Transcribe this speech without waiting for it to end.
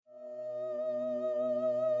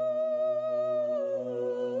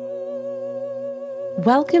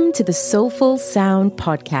Welcome to the Soulful Sound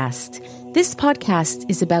Podcast. This podcast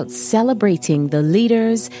is about celebrating the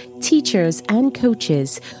leaders, teachers, and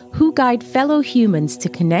coaches who guide fellow humans to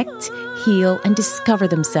connect, heal, and discover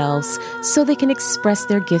themselves so they can express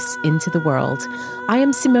their gifts into the world. I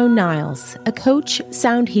am Simone Niles, a coach,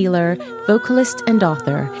 sound healer, vocalist, and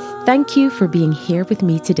author. Thank you for being here with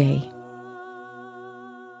me today.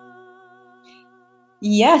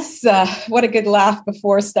 Yes, what a good laugh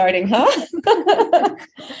before starting, huh?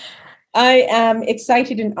 I am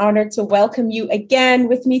excited and honored to welcome you again.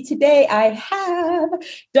 With me today, I have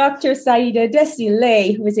Dr. Saida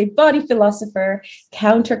Desilets, who is a body philosopher,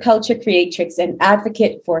 counterculture creatrix, and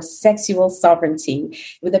advocate for sexual sovereignty.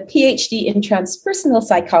 With a PhD in transpersonal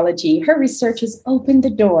psychology, her research has opened the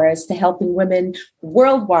doors to helping women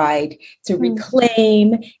worldwide to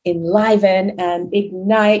reclaim, enliven, and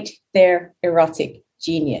ignite their erotic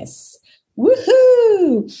genius.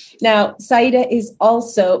 Woohoo! Now, Saida is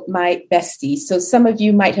also my bestie. So some of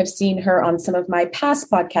you might have seen her on some of my past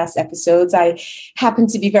podcast episodes. I happen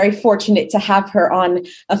to be very fortunate to have her on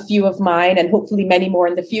a few of mine and hopefully many more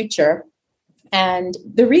in the future. And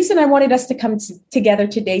the reason I wanted us to come together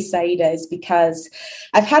today, Saida, is because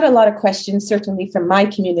I've had a lot of questions, certainly from my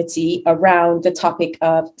community, around the topic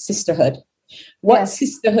of sisterhood. What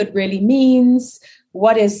sisterhood really means,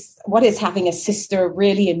 what is having a sister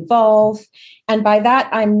really involve? And by that,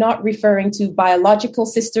 I'm not referring to biological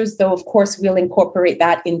sisters, though, of course, we'll incorporate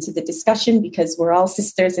that into the discussion because we're all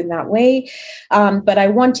sisters in that way. But I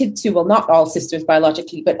wanted to, well, not all sisters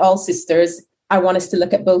biologically, but all sisters. I want us to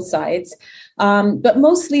look at both sides, but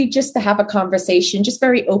mostly just to have a conversation, just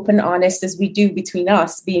very open, honest, as we do between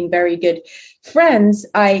us, being very good friends.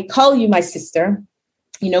 I call you my sister.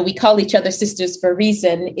 You know, we call each other sisters for a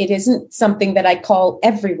reason. It isn't something that I call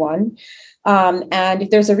everyone.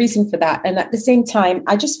 And there's a reason for that. And at the same time,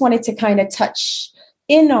 I just wanted to kind of touch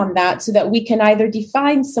in on that so that we can either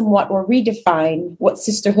define somewhat or redefine what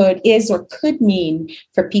sisterhood is or could mean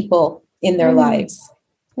for people in their lives.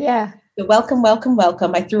 Yeah. So welcome, welcome,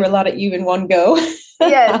 welcome. I threw a lot at you in one go.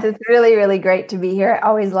 Yes, it's really, really great to be here. I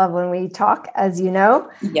always love when we talk, as you know,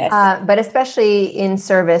 Yes. But especially in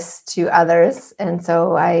service to others. And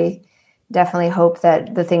so I definitely hope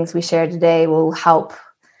that the things we share today will help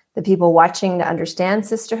the people watching to understand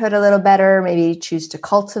sisterhood a little better, maybe choose to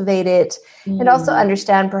cultivate it, and also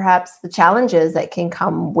understand perhaps the challenges that can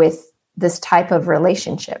come with this type of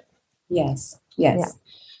relationship. Yes, yes. Yeah.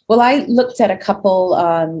 Well, I looked at a couple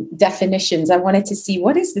definitions. I wanted to see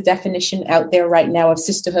what is the definition out there right now of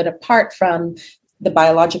sisterhood apart from the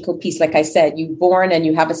biological piece. Like I said, you're born and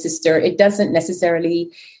you have a sister. It doesn't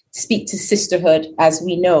necessarily speak to sisterhood as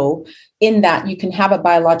we know, in that you can have a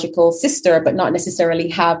biological sister, but not necessarily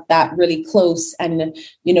have that really close and,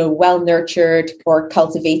 you know, well-nurtured or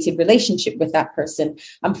cultivated relationship with that person.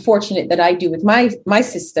 I'm fortunate that I do with my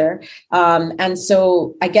sister. And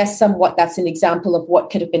so I guess somewhat that's an example of what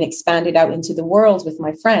could have been expanded out into the world with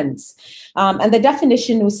my friends. And the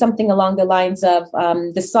definition was something along the lines of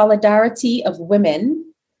the solidarity of women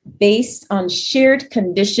based on shared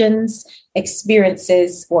conditions,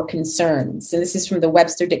 experiences, or concerns. And this is from the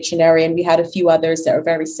Webster Dictionary, and we had a few others that are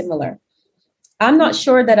very similar. I'm not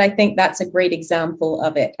sure that I think that's a great example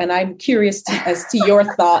of it. And I'm curious as to your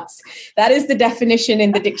thoughts. That is the definition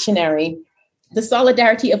in the dictionary. The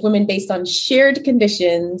solidarity of women based on shared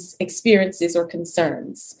conditions, experiences, or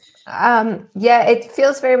concerns. Yeah, it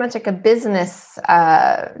feels very much like a business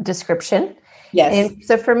description. Yes. And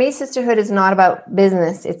so for me, sisterhood is not about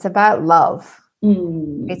business. It's about love.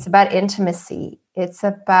 It's about intimacy. It's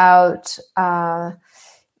about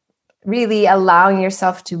really allowing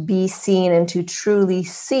yourself to be seen and to truly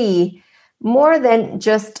see more than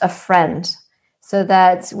just a friend. So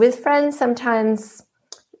that with friends, sometimes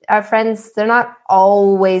our friends, they're not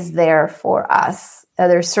always there for us.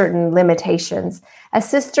 There's certain limitations. A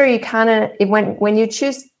sister, you kind of, when you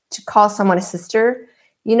choose to call someone a sister,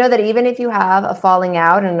 you know that even if you have a falling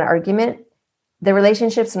out and an argument, the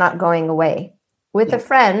relationship's not going away. With a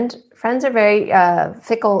friend, friends are very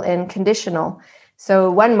fickle and conditional.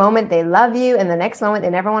 So one moment they love you and the next moment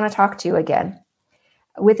they never want to talk to you again.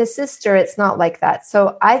 With a sister, it's not like that.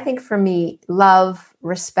 So I think for me, love,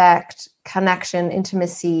 respect, connection,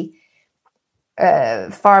 intimacy,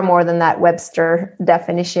 far more than that Webster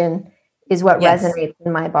definition is what resonates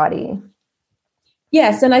in my body.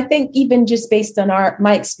 Yes. And I think even just based on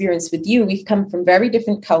my experience with you, we've come from very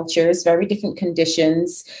different cultures, very different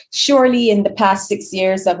conditions. Surely in the past 6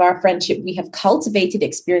 years of our friendship, we have cultivated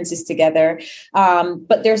experiences together.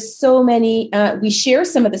 But there's so many, we share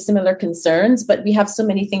some of the similar concerns, but we have so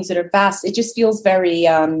many things that are vast. It just feels very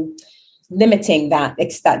limiting that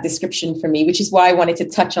description for me, which is why I wanted to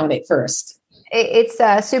touch on it first. It's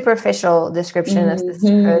a superficial description of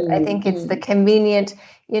sisterhood. I think it's the convenient,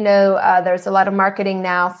 there's a lot of marketing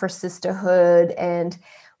now for sisterhood, and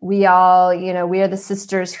we all, we are the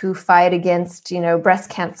sisters who fight against, breast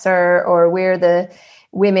cancer, or we're the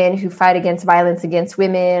women who fight against violence against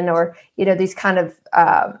women, or, these kind of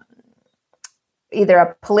either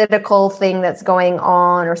a political thing that's going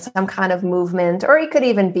on or some kind of movement, or it could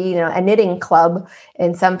even be, a knitting club.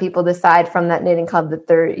 And some people decide from that knitting club that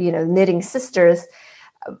they're, knitting sisters.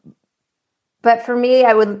 But for me,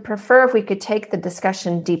 I would prefer if we could take the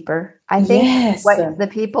discussion deeper. I think what the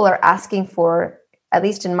people are asking for, at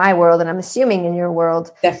least in my world, and I'm assuming in your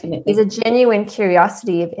world, definitely, is a genuine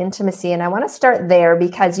curiosity of intimacy. And I want to start there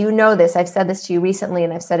because this. I've said this to you recently,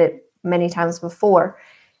 and I've said it many times before.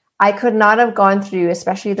 I could not have gone through,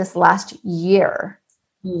 especially this last year,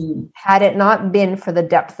 had it not been for the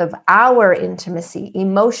depth of our intimacy,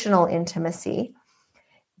 emotional intimacy,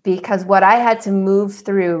 because what I had to move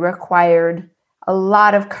through required a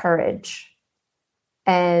lot of courage.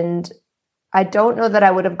 And I don't know that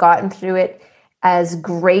I would have gotten through it as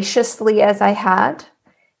graciously as I had,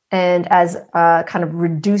 and as kind of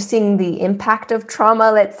reducing the impact of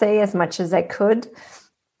trauma, let's say, as much as I could,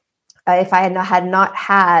 if I had not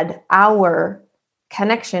had our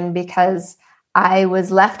connection, because I was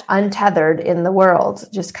left untethered in the world,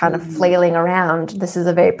 just kind of flailing around. This is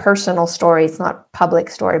a very personal story. It's not a public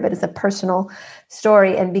story, but it's a personal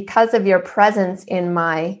story. And because of your presence in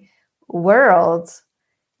my world,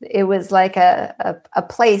 it was like a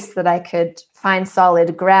place that I could find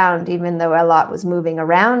solid ground, even though a lot was moving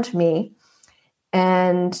around me.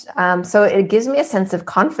 And so it gives me a sense of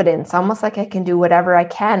confidence, almost like I can do whatever I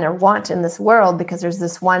can or want in this world because there's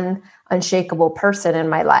this one unshakable person in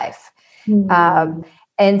my life.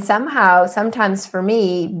 And somehow, sometimes for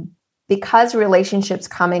me, because relationships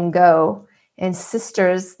come and go, and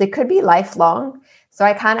sisters, they could be lifelong. So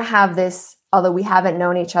I kind of have this, although we haven't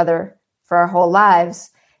known each other for our whole lives,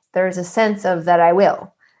 there's a sense of that I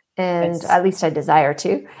will. And at least I desire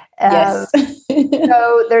to.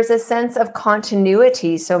 So there's a sense of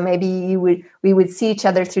continuity. So maybe we would see each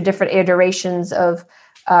other through different iterations of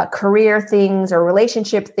career things or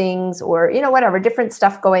relationship things, or, whatever, different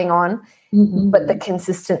stuff going on. But the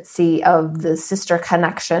consistency of the sister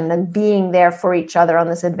connection and being there for each other on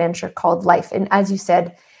this adventure called life. And as you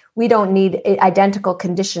said, we don't need identical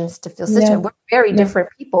conditions to feel sister. We're very different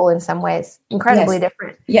people in some ways, incredibly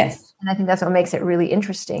different. Yes. And I think that's what makes it really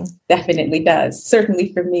interesting. Definitely does.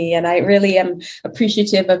 Certainly for me. And I really am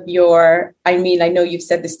appreciative of I know you've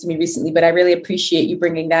said this to me recently, but I really appreciate you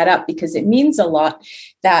bringing that up, because it means a lot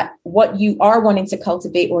that what you are wanting to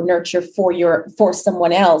cultivate or nurture for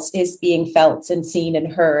someone else is being felt and seen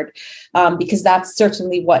and heard, because that's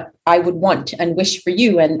certainly what I would want and wish for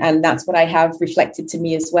you. And that's what I have reflected to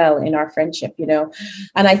me as well in our friendship,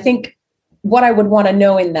 And I think what I would want to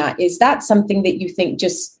know in that, is that something that you think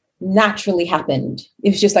just naturally happened? It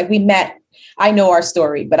was just like we met. I know our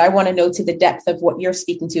story, but I want to know to the depth of what you're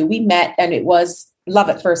speaking to. We met and it was love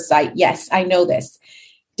at first sight. Yes, I know this.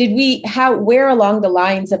 Where along the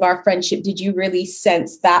lines of our friendship did you really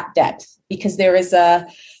sense that depth? Because there is a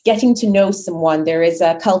getting to know someone, there is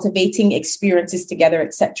a cultivating experiences together,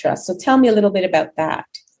 etc. So tell me a little bit about that.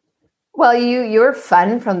 Well, you're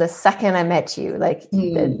fun from the second I met you.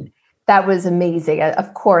 That was amazing.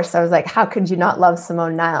 Of course, I was like, how could you not love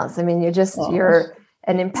Simone Niles? I mean, you're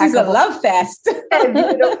an impeccable, this is a love fest,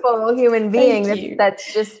 beautiful human being.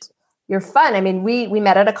 That's just, you're fun. I mean, we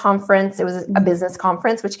met at a conference. It was a business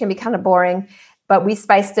conference, which can be kind of boring, but we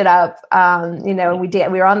spiced it up. We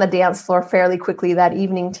were on the dance floor fairly quickly that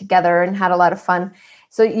evening together and had a lot of fun.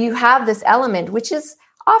 So you have this element, which is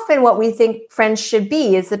often what we think friends should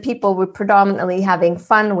be, is the people we're predominantly having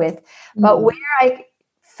fun with. But where I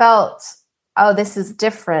felt, oh, this is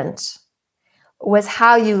different, was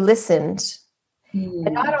how you listened.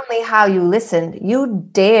 And not only how you listened, you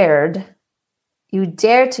dared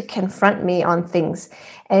to confront me on things.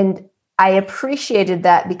 And I appreciated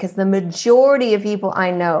that, because the majority of people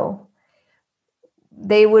I know,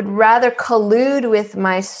 they would rather collude with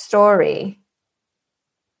my story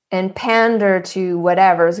and pander to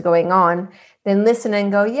whatever's going on than listen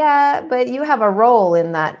and go, yeah, but you have a role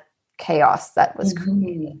in that chaos that was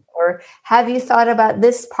created. Or have you thought about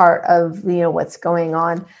this part of, what's going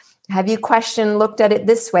on? Have you looked at it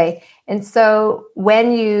this way? And so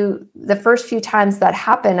when the first few times that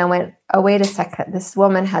happened, I went, oh, wait a second, this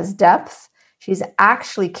woman has depth. She's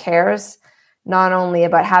actually cares not only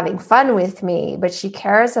about having fun with me, but she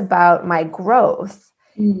cares about my growth.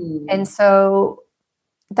 And so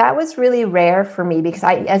that was really rare for me because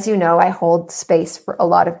as you know, I hold space for a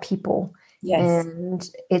lot of people. Yes. And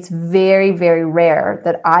it's very, very rare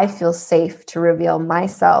that I feel safe to reveal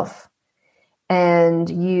myself. And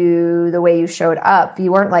the way you showed up,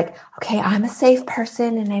 you weren't like, okay, I'm a safe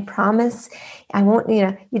person and I promise I won't,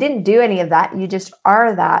 you didn't do any of that. You just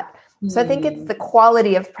are that. So I think it's the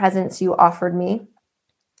quality of presence you offered me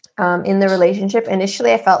in the relationship.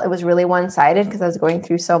 Initially, I felt it was really one-sided because I was going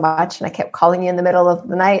through so much and I kept calling you in the middle of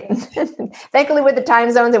the night. Thankfully, with the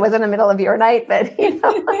time zones, it wasn't the middle of your night, but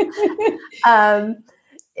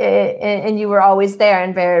and you were always there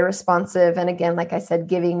and very responsive. And again, like I said,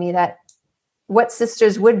 giving me that, what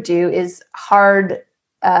sisters would do is hard,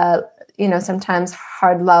 sometimes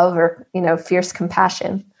hard love or, fierce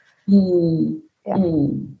compassion. Yeah.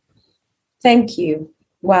 Thank you.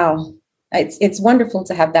 Wow. It's wonderful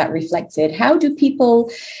to have that reflected. How do people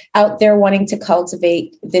out there wanting to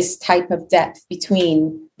cultivate this type of depth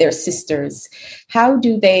between their sisters, how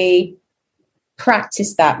do they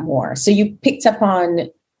practice that more? So you picked up on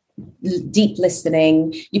deep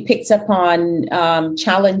listening, you picked up on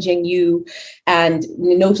challenging you and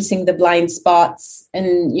noticing the blind spots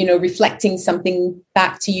and, reflecting something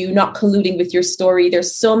back to you, not colluding with your story.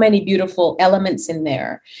 There's so many beautiful elements in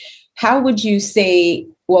there. How would you say,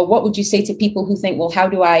 what would you say to people who think, well, how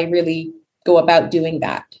do I really go about doing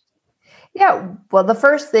that? Yeah, well, the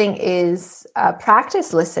first thing is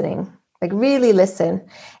practice listening, like really listen.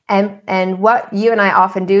 And what you and I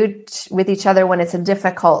often do with each other when it's a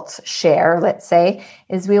difficult share, let's say,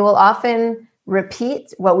 is we will often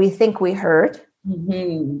repeat what we think we heard.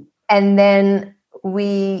 Mm-hmm. And then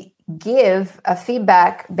we give a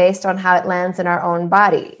feedback based on how it lands in our own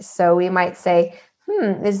body. So we might say,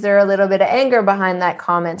 is there a little bit of anger behind that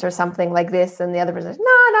comment or something like this? And the other person says,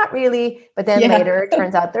 no, not really. But then later it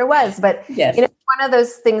turns out there was. But yes. It's one of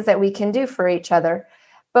those things that we can do for each other.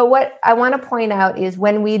 But what I want to point out is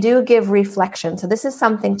when we do give reflection, so this is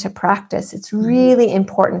something to practice. It's really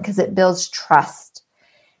important because it builds trust.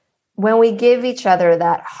 When we give each other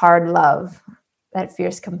that hard love, that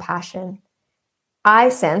fierce compassion, I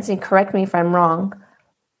sense, and correct me if I'm wrong,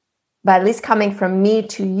 but at least coming from me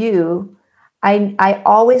to you, I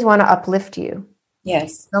always want to uplift you.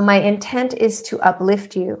 Yes. So my intent is to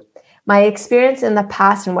uplift you. My experience in the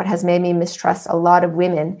past and what has made me mistrust a lot of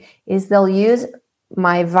women is they'll use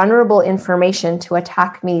my vulnerable information to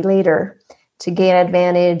attack me later, to gain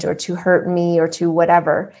advantage or to hurt me or to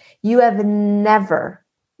whatever. You have never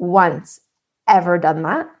once ever done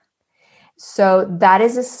that. So that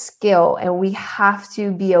is a skill, and we have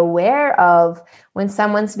to be aware of when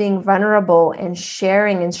someone's being vulnerable and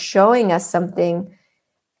sharing and showing us something.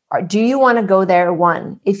 Do you want to go there?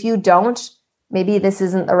 One, if you don't, maybe this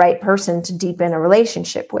isn't the right person to deepen a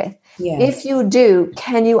relationship with. Yes. If you do,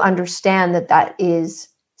 can you understand that that is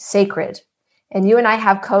sacred? And you and I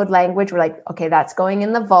have code language. We're like, okay, that's going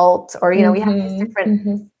in the vault, or, we have these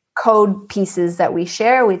different code pieces that we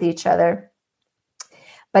share with each other.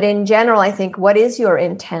 But in general, I think, what is your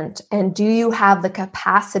intent? And do you have the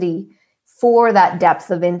capacity for that depth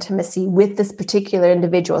of intimacy with this particular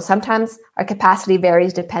individual? Sometimes our capacity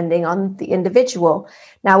varies depending on the individual.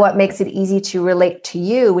 Now, what makes it easy to relate to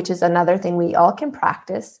you, which is another thing we all can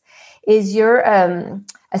practice, is you're a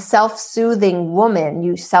self-soothing woman.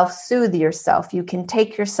 You self-soothe yourself. You can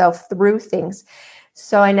take yourself through things.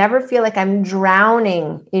 So I never feel like I'm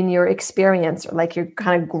drowning in your experience or like you're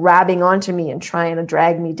kind of grabbing onto me and trying to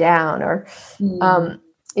drag me down. Or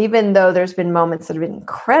even though there's been moments that have been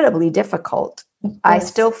incredibly difficult, I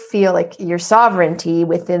still feel like your sovereignty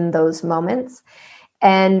within those moments.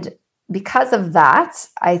 And because of that,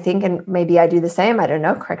 I think, and maybe I do the same, I don't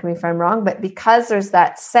know, correct me if I'm wrong, but because there's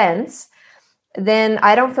that sense, then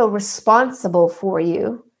I don't feel responsible for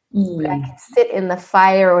you. But I can sit in the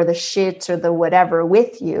fire or the shit or the whatever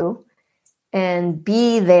with you and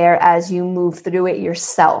be there as you move through it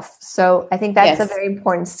yourself. So I think that's a very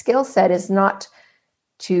important skill set, is not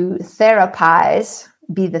to therapize,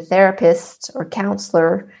 be the therapist or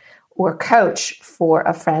counselor or coach for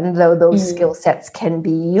a friend, though those skill sets can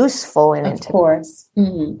be useful in intimacy. Of course.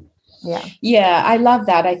 Yeah, I love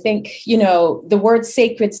that. I think, the word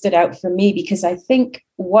sacred stood out for me because I think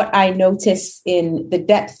what I notice in the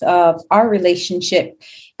depth of our relationship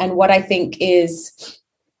and what I think is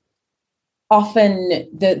often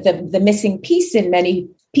the missing piece in many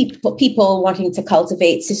people wanting to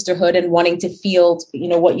cultivate sisterhood and wanting to feel,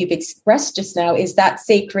 what you've expressed just now, is that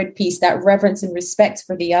sacred piece, that reverence and respect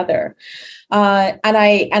for the other. And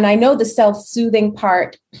I know the self-soothing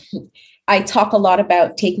part. I talk a lot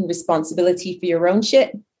about taking responsibility for your own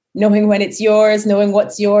shit, knowing when it's yours, knowing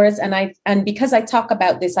what's yours. And because I talk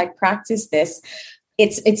about this, I practice this.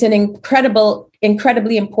 it's an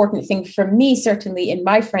incredibly important thing for me, certainly in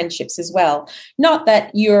my friendships as well. Not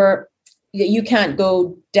that you can't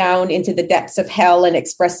go down into the depths of hell and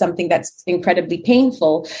express something that's incredibly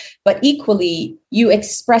painful, but equally you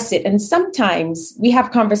express it. And sometimes we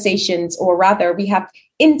have conversations, or rather we have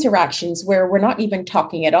interactions where we're not even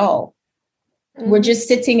talking at all. Mm-hmm. We're just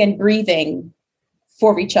sitting and breathing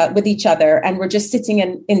with each other. And we're just sitting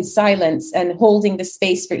in silence and holding the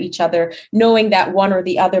space for each other, knowing that one or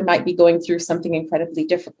the other might be going through something incredibly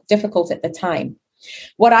difficult at the time.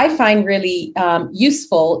 What I find really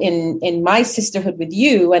useful in my sisterhood with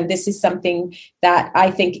you, and this is something that I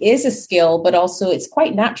think is a skill, but also it's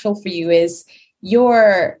quite natural for you, is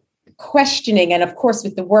your questioning. And of course,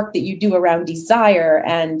 with the work that you do around desire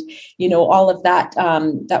and, all of that,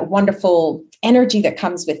 that wonderful energy that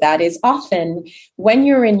comes with that, is often when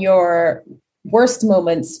you're in your worst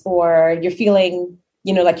moments or you're feeling,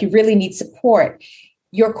 like you really need support,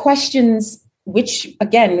 your questions, which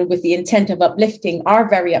again, with the intent of uplifting, are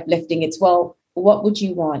very uplifting. It's, well, what would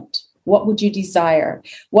you want? What would you desire?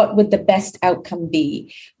 What would the best outcome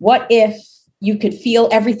be? What if you could feel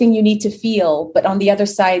everything you need to feel, but on the other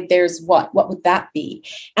side, there's what would that be?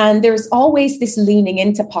 And there's always this leaning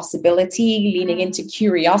into possibility, leaning into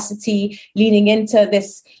curiosity, leaning into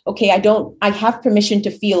this, okay, I have permission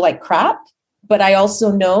to feel like crap, but I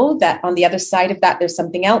also know that on the other side of that, there's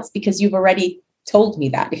something else, because you've already told me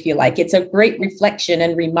that, if you like. It's a great reflection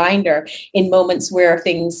and reminder in moments where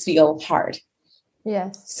things feel hard.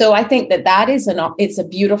 Yes. So I think that is it's a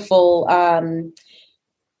beautiful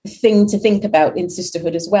thing to think about in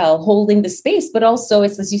sisterhood as well, holding the space, but also,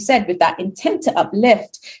 as you said, with that intent to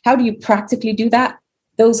uplift. How do you practically do that?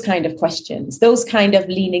 Those kind of questions, those kind of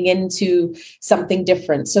leaning into something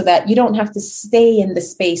different, so that you don't have to stay in the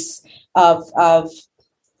space of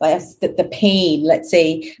the pain, let's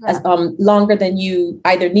say, longer than you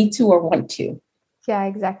either need to or want to. Yeah,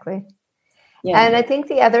 exactly. Yeah. And I think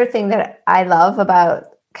the other thing that I love about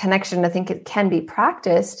connection, I think it can be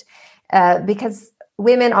practiced because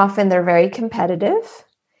women often, they're very competitive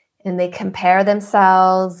and they compare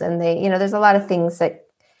themselves, and they, there's a lot of things that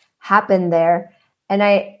happen there. And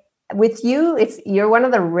with you, you're one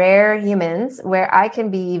of the rare humans where I can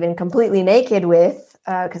be even completely naked with,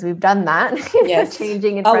 because we've done that. Yes,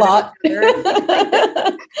 changing in a front lot.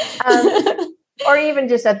 Of or even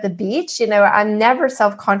just at the beach, I'm never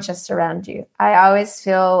self-conscious around you. I always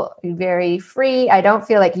feel very free. I don't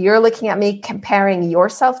feel like you're looking at me, comparing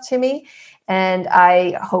yourself to me. And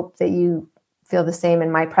I hope that you feel the same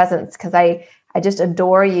in my presence, because I just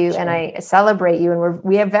adore you. Sure. And I celebrate you. And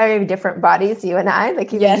we have very different bodies, you and I, like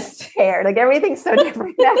even yes. hair, like everything's so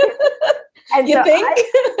different now. And you so think?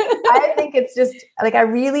 I think it's just like, I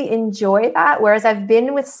really enjoy that. Whereas I've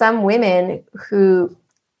been with some women who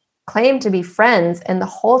claim to be friends, and the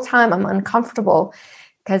whole time I'm uncomfortable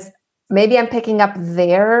because maybe I'm picking up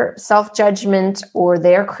their self-judgment or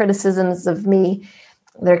their criticisms of me.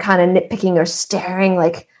 They're kind of nitpicking or staring,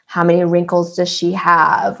 like, how many wrinkles does she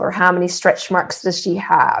have? Or how many stretch marks does she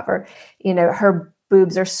have? Or, her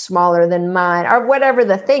boobs are smaller than mine, or whatever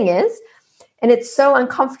the thing is. And it's so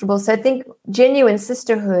uncomfortable. So I think genuine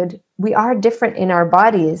sisterhood, we are different in our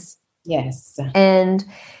bodies. Yes. And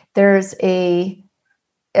there's a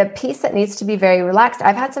piece that needs to be very relaxed.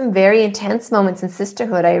 I've had some very intense moments in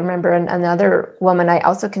sisterhood. I remember another woman I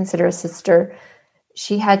also consider a sister.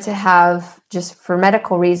 She had to have, just for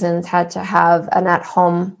medical reasons, had to have an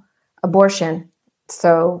at-home abortion.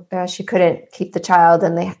 So she couldn't keep the child,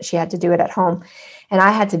 and she had to do it at home. And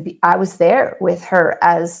I was there with her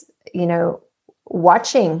as,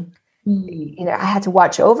 watching, I had to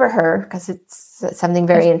watch over her because it's something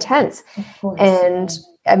very intense. Of course. And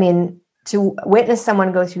I mean, to witness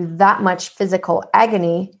someone go through that much physical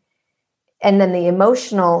agony, and then the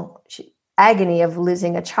emotional agony of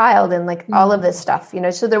losing a child and all of this stuff,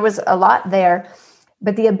 so there was a lot there,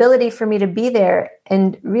 but the ability for me to be there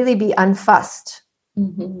and really be unfussed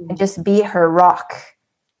and just be her rock.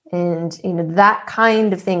 And, that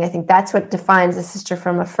kind of thing, I think that's what defines a sister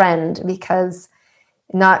from a friend, because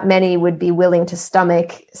not many would be willing to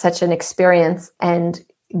stomach such an experience and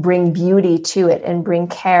bring beauty to it and bring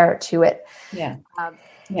care to it. Yeah.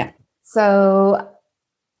 So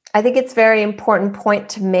I think it's a very important point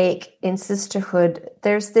to make in sisterhood.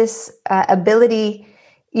 There's this ability,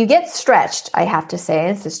 you get stretched, I have to say,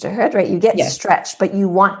 in sisterhood, right? You get stretched, but you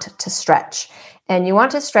want to stretch. And you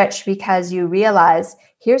want to stretch because you realize,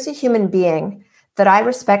 here's a human being that I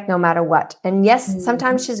respect no matter what. And yes,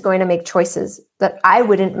 sometimes she's going to make choices that I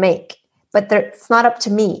wouldn't make, but it's not up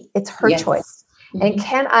to me. It's her choice. And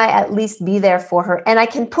can I at least be there for her? And I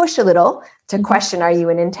can push a little to question, are you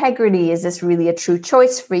in integrity? Is this really a true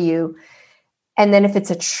choice for you? And then if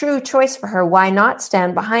it's a true choice for her, why not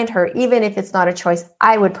stand behind her, even if it's not a choice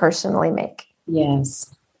I would personally make?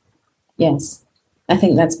 Yes. Yes. I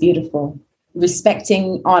think that's beautiful.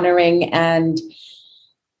 Respecting, honoring, and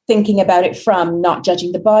thinking about it from not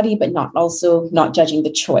judging the body, but not judging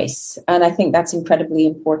the choice. And I think that's incredibly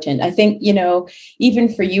important. I think,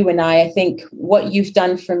 even for you and I think what you've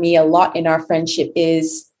done for me a lot in our friendship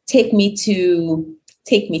is take me to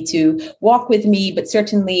walk with me, but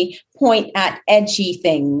certainly point at edgy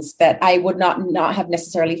things that I would not have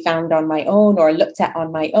necessarily found on my own or looked at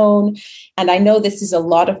on my own. And I know this is a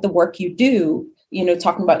lot of the work you do,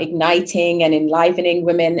 talking about igniting and enlivening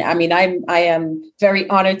women. I mean, I am very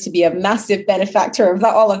honored to be a massive benefactor of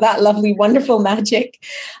all of that lovely, wonderful magic.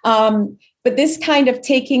 But this kind of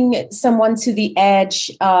taking someone to the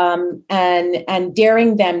edge and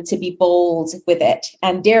daring them to be bold with it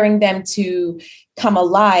and daring them to come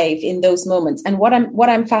alive in those moments. And what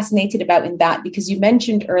I'm fascinated about in that, because you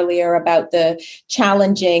mentioned earlier about the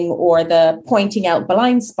challenging or the pointing out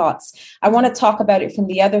blind spots, I want to talk about it from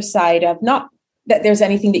the other side of not that there's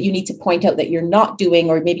anything that you need to point out that you're not doing,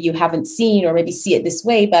 or maybe you haven't seen, or maybe see it this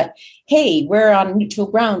way, but hey, we're on neutral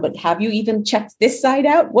ground, but have you even checked this side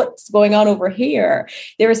out? What's going on over here?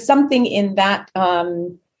 There is something in that,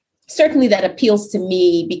 certainly that appeals to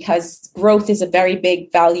me, because growth is a very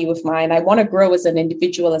big value of mine. I want to grow as an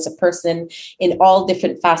individual, as a person, in all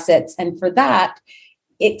different facets. And for that,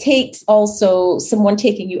 it takes also someone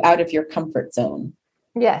taking you out of your comfort zone.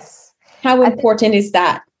 Yes. How important is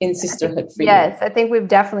that in sisterhood for you? Yes, I think we've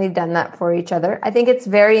definitely done that for each other. I think it's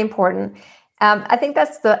very important. I think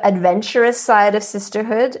that's the adventurous side of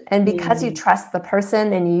sisterhood. And because you trust the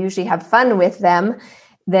person and you usually have fun with them,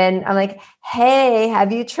 then I'm like, hey,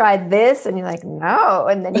 have you tried this? And you're like, no.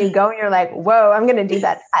 And then you go and you're like, whoa, I'm going to do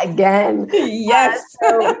that again. Yes.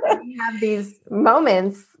 So we have these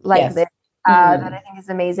moments like this that I think is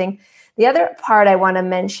amazing. The other part I want to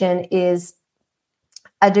mention is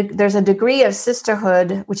there's a degree of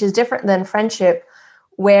sisterhood, which is different than friendship,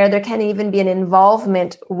 where there can even be an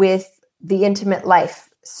involvement with the intimate life.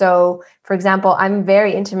 So, for example, I'm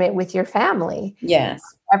very intimate with your family. Yes.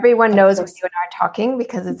 Everyone knows when you and I are talking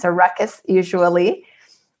because it's a ruckus usually.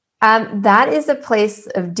 That is a place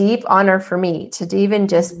of deep honor for me, to even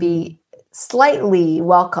just be slightly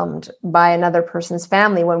welcomed by another person's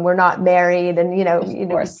family when we're not married and,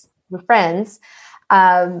 we're friends.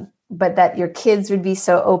 But that your kids would be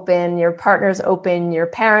so open, your partner's open, your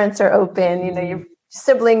parents are open, your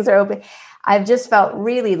siblings are open. I've just felt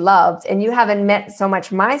really loved. And you haven't met so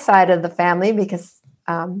much my side of the family because,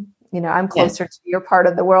 I'm closer to your part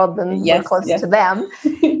of the world than we're close to them.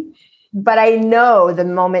 But I know the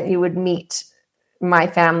moment you would meet my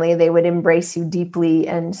family, they would embrace you deeply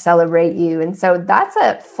and celebrate you. And so that's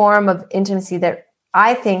a form of intimacy that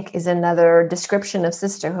I think is another description of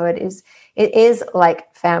sisterhood. It is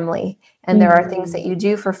like family. And there are things that you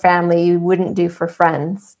do for family you wouldn't do for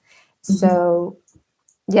friends. So,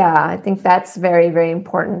 yeah, I think that's very, very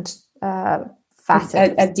important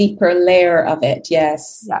facet. A deeper layer of it.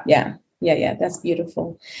 Yes. Yeah. That's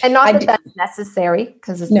beautiful. And not that that's necessary,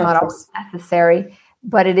 because it's not always necessary,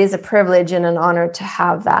 but it is a privilege and an honor to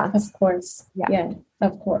have that. Of course. Yeah.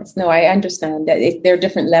 Of course. No, I understand that there are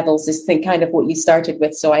different levels. This thing, kind of what you started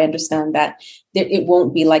with. So I understand that it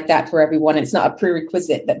won't be like that for everyone. It's not a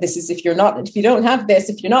prerequisite that this is, if you don't have this,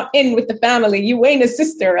 if you're not in with the family, you ain't a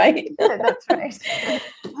sister, right? That's right.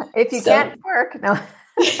 If you can't twerk, no.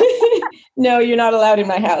 No, you're not allowed in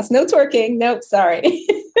my house. No twerking. Nope. Sorry.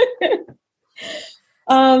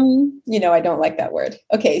 I don't like that word.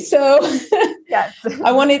 Okay. So yes.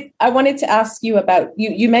 I wanted to ask you about,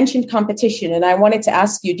 you mentioned competition, and I wanted to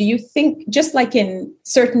ask you, do you think, just like in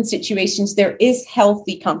certain situations, there is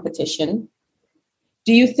healthy competition?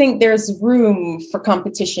 Do you think there's room for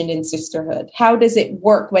competition in sisterhood? How does it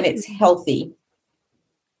work when it's healthy?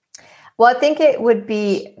 Well, I think it would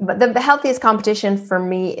be, the healthiest competition for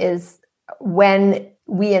me is when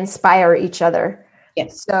we inspire each other.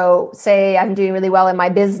 Yes. So say I'm doing really well in my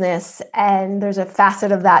business and there's a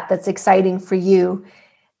facet of that that's exciting for you.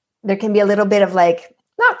 There can be a little bit of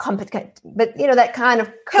not competition, but that kind of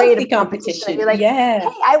creative competition. You're like, hey,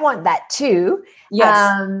 I want that too.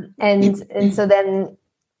 Yes. And so then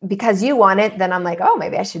because you want it, then I'm like, oh,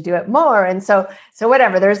 maybe I should do it more. And so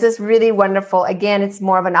whatever, there's this really wonderful, again, it's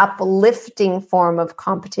more of an uplifting form of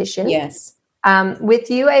competition. Yes. With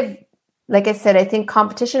you, like I said, I think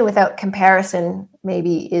competition without comparison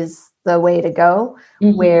maybe is the way to go,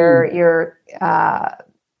 where you're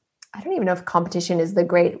I don't even know if competition is the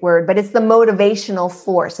great word, but it's the motivational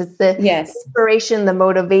force. It's the inspiration, the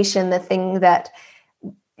motivation, the thing that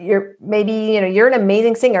you're an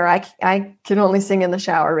amazing singer. I can only sing in the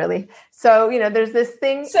shower, really. So, there's this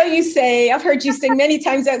thing. So you say, I've heard you sing many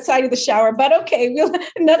times outside of the shower, but okay, we'll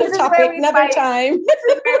another topic, another time. This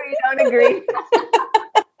is where we don't agree.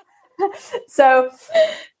 So,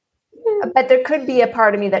 but there could be a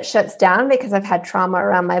part of me that shuts down because I've had trauma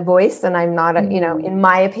around my voice and I'm not, in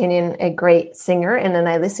my opinion, a great singer. And then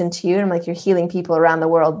I listen to you and I'm like, you're healing people around the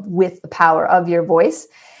world with the power of your voice.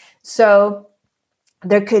 So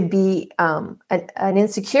there could be an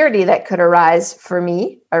insecurity that could arise for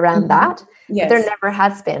me around that. Yes. But there never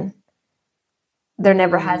has been. There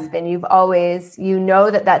never has been. You've always,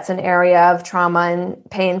 that's an area of trauma and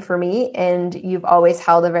pain for me. And you've always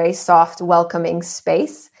held a very soft, welcoming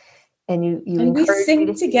space. And you we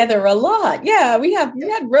sing together a lot. Yeah, we had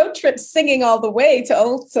road trips singing all the way to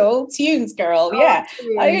old tunes, girl. Yeah,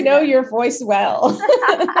 I know your voice well.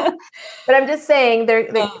 But I'm just saying,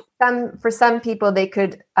 for some people, they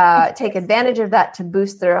could take advantage of that to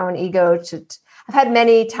boost their own ego. I've had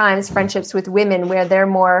many times friendships with women where they're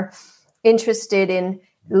more interested in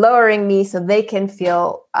lowering me so they can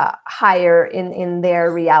feel higher in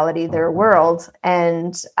their reality, their world,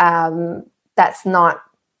 and that's not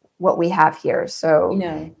what we have here. So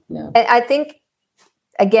no. I think,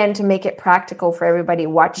 again, to make it practical for everybody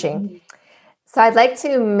watching. So I'd like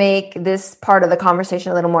to make this part of the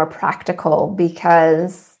conversation a little more practical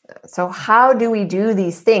so how do we do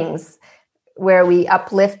these things where we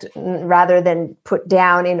uplift rather than put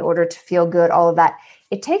down in order to feel good, all of that?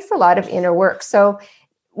 It takes a lot of inner work. So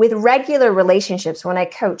with regular relationships, when I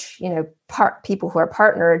coach, people who are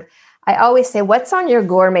partnered, I always say, what's on your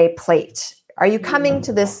gourmet plate? Are you coming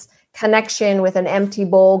to this connection with an empty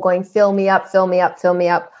bowl going, fill me up, fill me up, fill me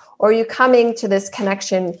up? Or are you coming to this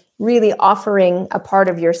connection really offering a part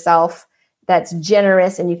of yourself that's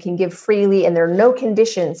generous and you can give freely and there are no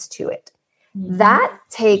conditions to it? That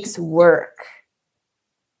takes work,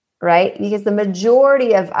 right? Because the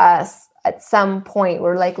majority of us at some point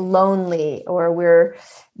we're like lonely, or we're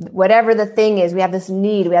whatever the thing is, we have this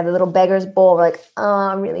need, we have the little beggar's bowl. We're like, oh,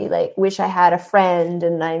 I'm really wish I had a friend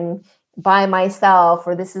and I'm by myself,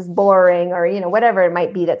 or this is boring, or whatever it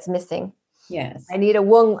might be that's missing. Yes, I need a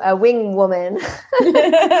wing woman.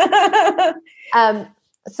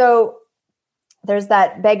 So there's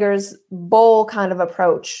that beggar's bowl kind of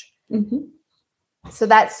approach. So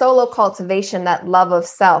that solo cultivation, that love of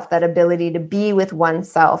self, that ability to be with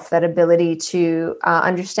oneself, that ability to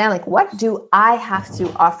understand, what do I have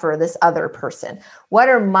to offer this other person? What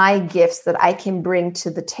are my gifts that I can bring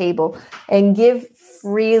to the table and give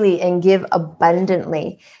freely and give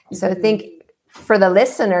abundantly? So I think for the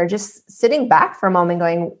listener, just sitting back for a moment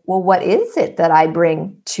going, well, what is it that I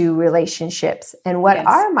bring to relationships? And what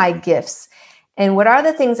are my gifts? And what are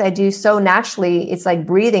the things I do so naturally? It's like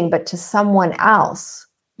breathing, but to someone else,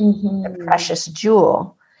 a precious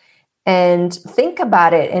jewel. And think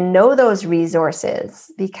about it and know those resources,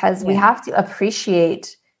 because we have to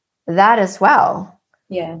appreciate that as well.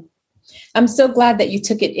 Yeah. I'm so glad that you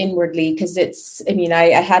took it inwardly, because I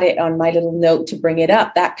had it on my little note to bring it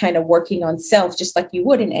up, that kind of working on self, just like you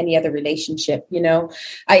would in any other relationship.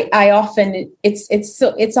 I often,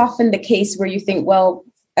 it's often the case where you think, well,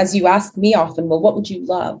 as you ask me often, well, what would you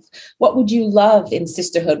love? What would you love in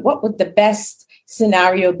sisterhood? What would the best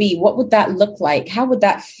scenario be? What would that look like? How would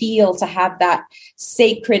that feel to have that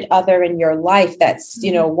sacred other in your life that's,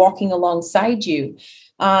 walking alongside you?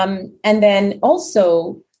 And then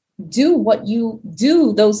also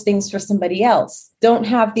do those things for somebody else. Don't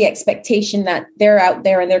have the expectation that they're out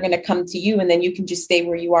there and they're going to come to you and then you can just stay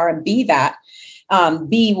where you are and be that.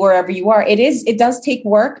 Be wherever you are. It does take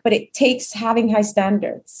work, but it takes having high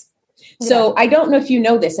standards. So I don't know if you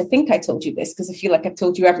know this. I think I told you this because I feel like I've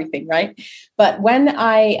told you everything, right? But when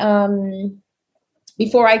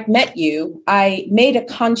before I met you, I made a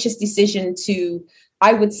conscious decision to,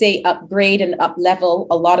 I would say, upgrade and up level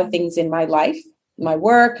a lot of things in my life, my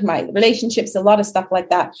work, my relationships, a lot of stuff like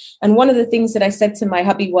that. And one of the things that I said to my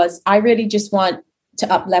hubby was, I really just want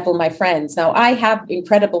to up level my friends. Now I have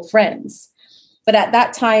incredible friends. But at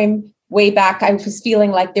that time, way back, I was feeling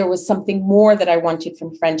like there was something more that I wanted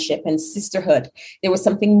from friendship and sisterhood. There was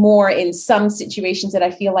something more in some situations that I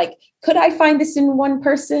feel like, could I find this in one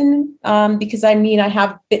person? Because I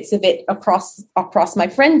have bits of it across my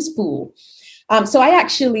friends pool. So I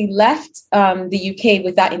actually left the UK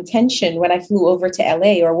with that intention when I flew over to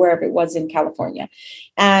LA or wherever it was in California.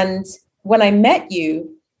 And when I met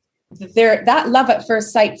you, that love at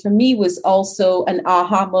first sight for me was also an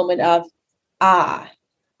aha moment of,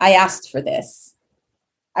 I asked for this.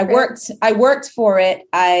 I worked for it.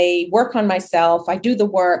 I work on myself. I do the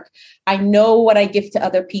work. I know what I give to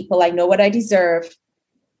other people. I know what I deserve.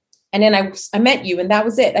 And then I met you, and that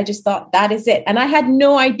was it. I just thought, that is it. And I had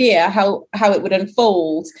no idea how it would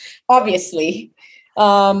unfold, obviously.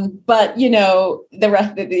 But the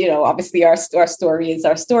rest, obviously our story is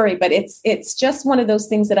our story, but it's just one of those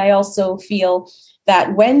things that I also feel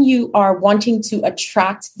that when you are wanting to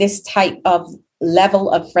attract this type of level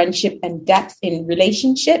of friendship and depth in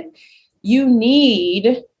relationship, you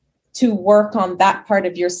need to work on that part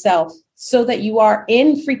of yourself so that you are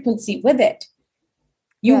in frequency with it.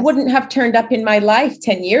 You wouldn't have turned up in my life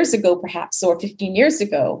 10 years ago, perhaps, or 15 years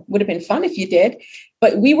ago. Would have been fun if you did,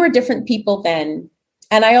 but we were different people then.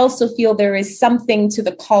 And I also feel there is something to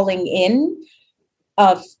the calling in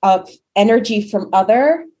of energy from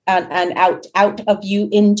other and out of you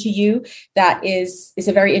into you that is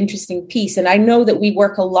a very interesting piece. And I know that we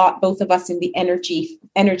work a lot, both of us, in the energy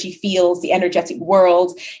fields, the energetic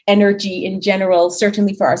world, energy in general,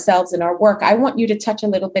 certainly for ourselves in our work. I want you to touch a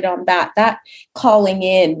little bit on that calling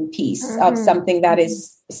in piece of something that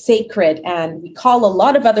is sacred. And we call a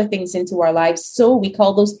lot of other things into our lives. So we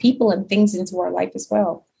call those people and things into our life as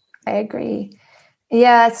well. I agree.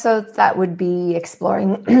 Yeah, so that would be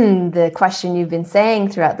exploring the question you've been saying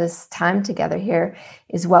throughout this time together here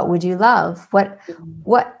is, what would you love? What,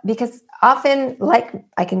 because often, like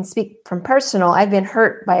I can speak from personal, I've been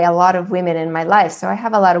hurt by a lot of women in my life. So I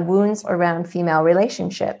have a lot of wounds around female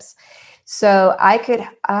relationships. So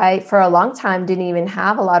I, for a long time, didn't even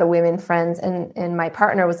have a lot of women friends. And my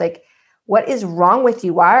partner was like, what is wrong with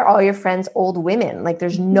you? Why are all your friends old women? Like,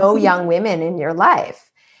 there's no young women in your life.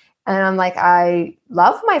 And I'm like, I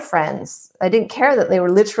love my friends. I didn't care that they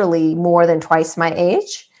were literally more than twice my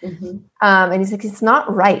age. Mm-hmm. And he's like, it's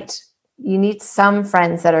not right. You need some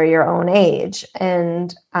friends that are your own age.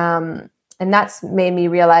 And that's made me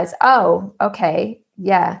realize, oh, okay,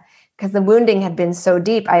 yeah. Because the wounding had been so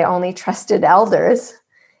deep, I only trusted elders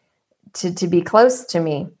to be close to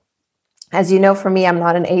me. As you know, for me, I'm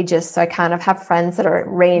not an ageist, so I kind of have friends that are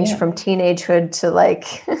ranged from teenagehood to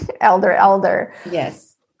like elder. Yes.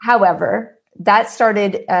 However, that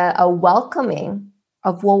started a welcoming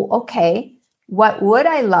of, well, okay, what would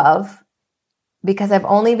I love? Because I've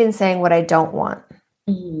only been saying what I don't want.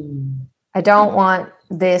 Mm. I don't want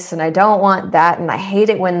this and I don't want that. And I hate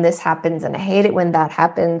it when this happens and I hate it when that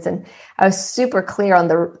happens. And I was super clear on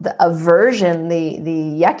the aversion, the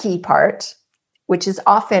yucky part, which is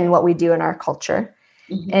often what we do in our culture.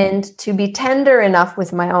 Mm-hmm. And to be tender enough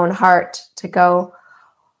with my own heart to go,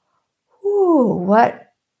 ooh,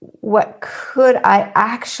 what could I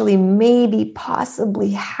actually maybe possibly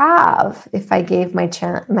have if I gave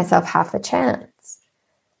myself half a chance?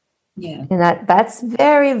 Yeah. And that's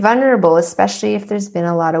very vulnerable, especially if there's been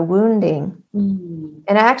a lot of wounding. Mm.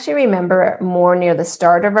 And I actually remember more near the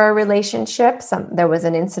start of our relationship, there was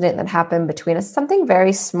an incident that happened between us, something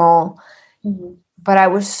very small, but I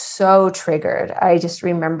was so triggered. I just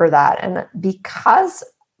remember that. And because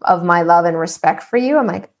of my love and respect for you, I'm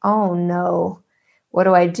like, oh no. What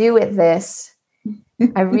do I do with this?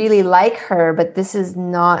 I really like her, but this is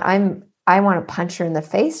not, I want to punch her in the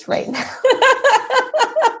face right now.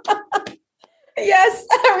 Yes,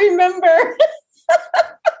 I remember.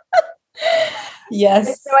 Yes.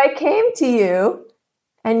 And so I came to you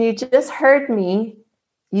and you just heard me.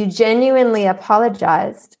 You genuinely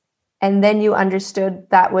apologized. And then you understood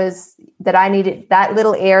that I needed, that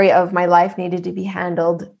little area of my life needed to be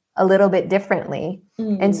handled a little bit differently.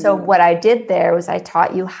 And so what I did there was I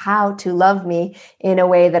taught you how to love me in a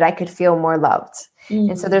way that I could feel more loved.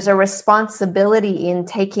 And so there's a responsibility in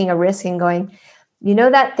taking a risk and going, you know,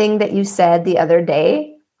 that thing that you said the other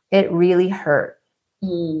day, it really hurt.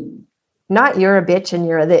 Not you're a bitch and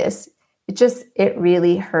you're a this. It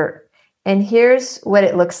really hurt. And here's what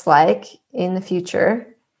it looks like in the future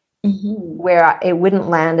where it wouldn't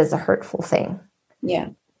land as a hurtful thing. Yeah.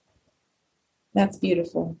 That's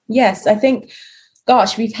beautiful. Yes, I think,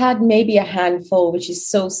 gosh, we've had maybe a handful, which is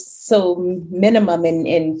so minimum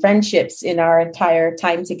in friendships in our entire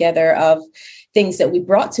time together, of things that we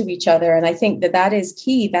brought to each other. And I think that is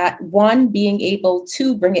key, that one, being able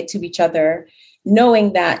to bring it to each other,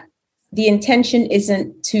 knowing that the intention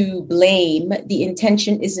isn't to blame, the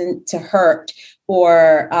intention isn't to hurt,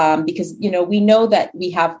 or because, we know that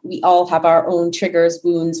we all have our own triggers,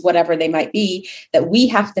 wounds, whatever they might be, that we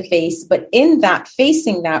have to face. But in that,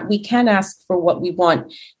 facing that, we can ask for what we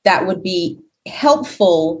want that would be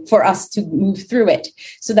helpful for us to move through it,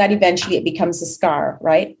 so that eventually it becomes a scar,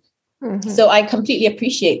 right? So I completely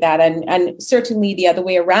appreciate that. And certainly the other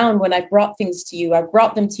way around, when I've brought things to you, I've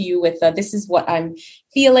brought them to you with this is what I'm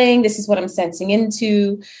feeling. This is what I'm sensing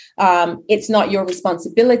into. It's not your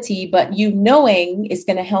responsibility, but you knowing is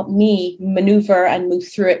going to help me maneuver and move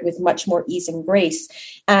through it with much more ease and grace.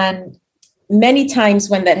 And many times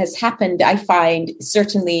when that has happened, I find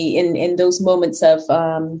certainly in those moments of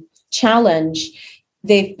challenge,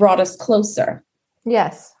 they've brought us closer.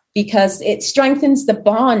 Yes. Because it strengthens the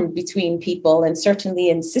bond between people, and certainly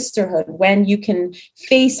in sisterhood, when you can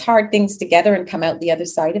face hard things together and come out the other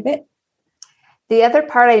side of it. The other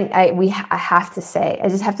part I have to say, I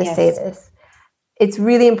just have to Yes. say this. It's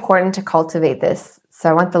really important to cultivate this. So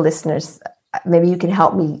I want the listeners, maybe you can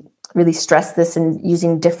help me really stress this in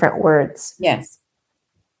using different words. Yes.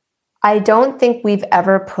 I don't think we've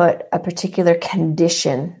ever put a particular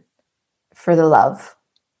condition for the love.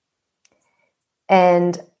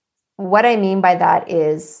 And what I mean by that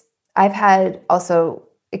is I've had also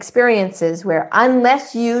experiences where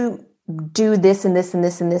unless you do this and this and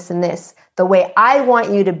this and this and this, the way I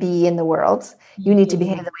want you to be in the world, you need to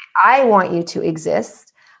behave the way I want you to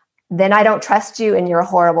exist, then I don't trust you and you're a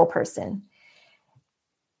horrible person.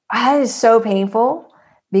 That is so painful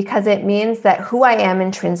because it means that who I am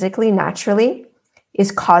intrinsically, naturally,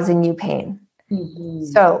 is causing you pain. Mm-hmm.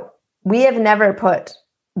 So we have never put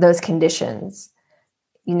those conditions.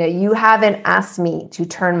 You know, you haven't asked me to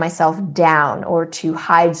turn myself down or to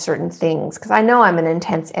hide certain things because I know I'm an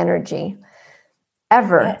intense energy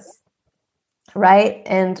ever. Yes. Right.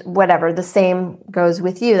 And whatever, the same goes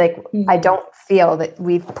with you. Like, I don't feel that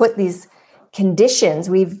we've put these conditions.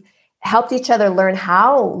 We've helped each other learn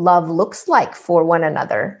how love looks like for one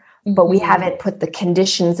another, but we haven't put the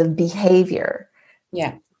conditions of behavior.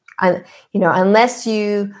 Yeah. Unless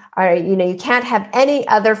you are, you can't have any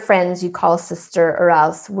other friends you call sister or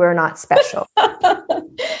else we're not special.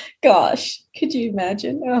 Gosh, could you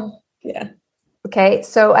imagine? Oh, yeah. Okay.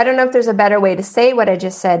 So I don't know if there's a better way to say what I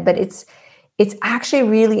just said, but it's actually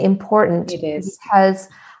really important. It is. Because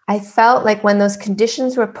I felt like when those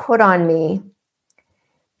conditions were put on me,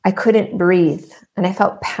 I couldn't breathe and I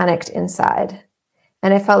felt panicked inside.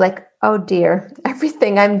 And I felt like, oh dear,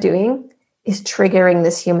 everything I'm doing is triggering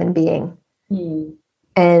this human being.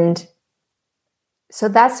 And so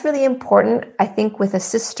that's really important. I think with a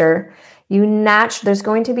sister, there's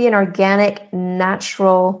going to be an organic,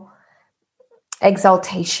 natural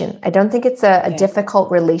exaltation. I don't think it's a difficult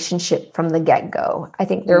relationship from the get-go. I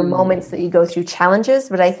think there are moments that you go through challenges,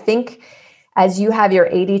 but I think as you have your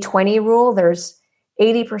 80-20 rule, there's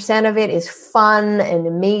 80% of it is fun and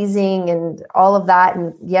amazing and all of that.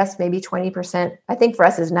 And yes, maybe 20%. I think for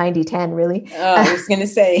us is 90-10 really. Oh, I was going to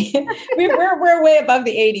say we're way above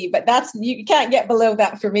the 80, but you can't get below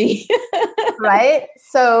that for me. Right.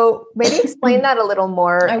 So maybe explain that a little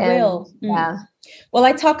more. I will. Yeah. Well,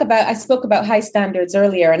 I spoke about high standards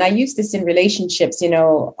earlier, and I use this in relationships,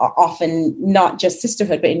 often not just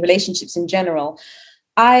sisterhood, but in relationships in general.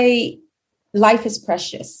 Life is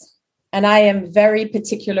precious. And I am very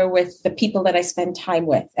particular with the people that I spend time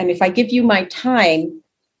with. And if I give you my time,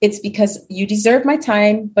 it's because you deserve my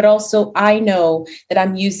time, but also I know that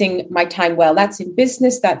I'm using my time well. That's in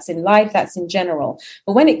business, that's in life, that's in general.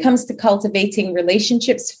 But when it comes to cultivating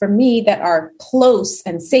relationships for me that are close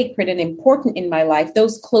and sacred and important in my life,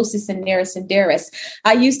 those closest and nearest and dearest,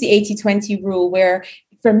 I use the 80-20 rule where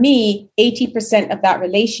for me, 80% of that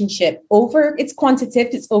relationship it's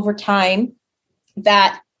quantitative, it's over time,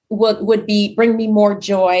 that would bring me more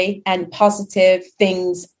joy and positive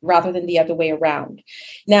things rather than the other way around.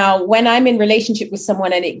 Now, when I'm in relationship with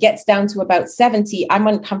someone and it gets down to about 70, I'm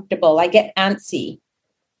uncomfortable. I get antsy.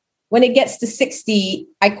 When it gets to 60,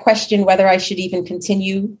 I question whether I should even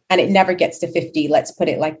continue, and it never gets to 50. Let's put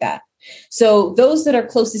it like that. So those that are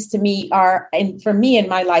closest to me are, and for me in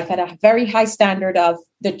my life, at a very high standard of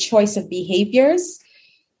the choice of behaviors,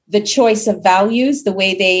 the choice of values, the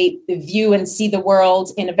way they view and see the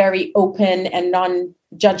world in a very open and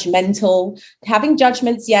non-judgmental, having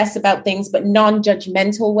judgments, yes, about things, but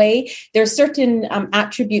non-judgmental way. There are certain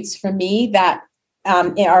attributes for me that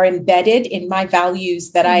are embedded in my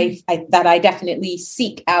values that I definitely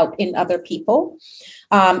seek out in other people.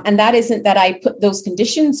 And that isn't that I put those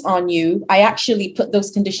conditions on you. I actually put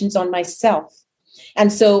those conditions on myself.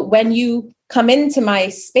 And so when you come into my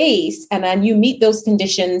space and then you meet those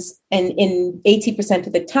conditions and in 80%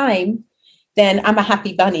 of the time, then I'm a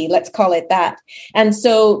happy bunny, let's call it that. And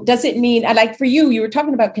so does it mean, like for you were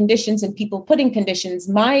talking about conditions and people putting conditions.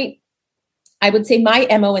 I would say my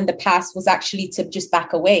MO in the past was actually to just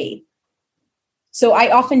back away. So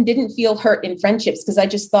I often didn't feel hurt in friendships because I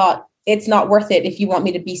just thought, it's not worth it if you want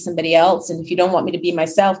me to be somebody else and if you don't want me to be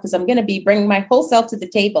myself, because I'm going to be bringing my whole self to the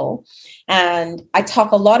table. And I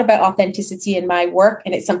talk a lot about authenticity in my work,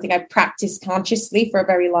 and it's something I've practiced consciously for a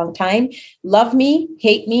very long time. Love me,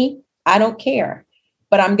 hate me, I don't care.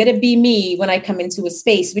 But I'm going to be me when I come into a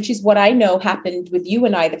space, which is what I know happened with you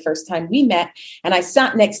and I the first time we met. And I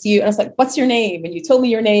sat next to you and I was like, what's your name? And you told me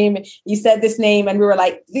your name. You said this name and we were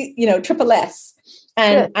like, triple S.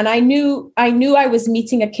 And I knew I was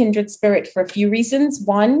meeting a kindred spirit for a few reasons.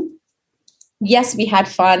 One, yes, we had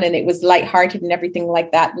fun and it was lighthearted and everything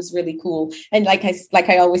like that was really cool. And like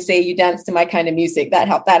I always say, you dance to my kind of music. That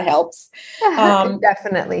helps.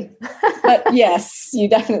 Definitely. But yes, you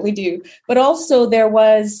definitely do. But also there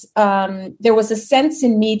was a sense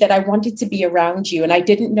in me that I wanted to be around you. And I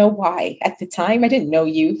didn't know why at the time. I didn't know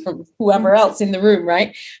you from whoever else in the room,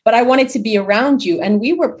 right? But I wanted to be around you. And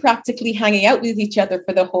we were practically hanging out with each other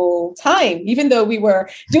for the whole time. Even though we were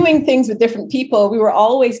doing things with different people, we were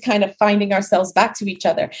always kind of finding ourselves back to each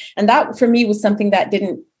other. And that for me was something that I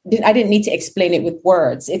didn't need to explain it with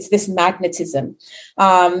words. It's this magnetism.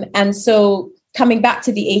 And so coming back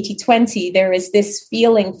to the 80-20, there is this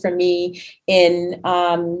feeling for me in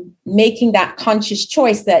making that conscious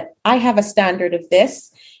choice that I have a standard of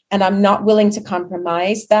this, and I'm not willing to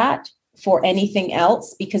compromise that for anything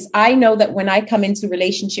else, because I know that when I come into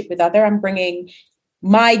relationship with other, I'm bringing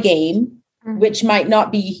my game, which might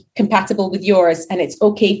not be compatible with yours. And it's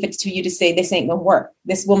okay for you to say, this ain't gonna work.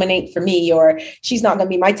 This woman ain't for me, or she's not gonna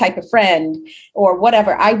be my type of friend, or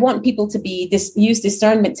whatever. I want people to use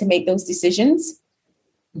discernment to make those decisions,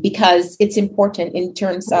 because it's important in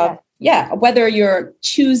terms of, whether you're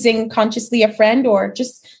choosing consciously a friend or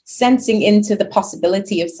just sensing into the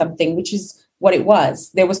possibility of something, which is what it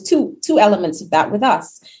was. There was two elements of that with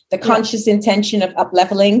us: the conscious intention of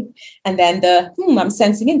up-leveling, and then I'm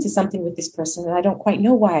sensing into something with this person and I don't quite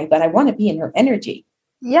know why, but I want to be in her energy.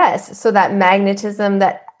 Yes. So that magnetism,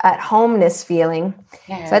 that at-homeness feeling.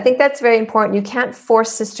 Yeah. So I think that's very important. You can't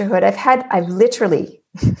force sisterhood. I've literally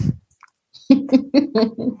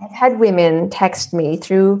I've had women text me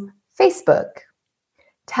through Facebook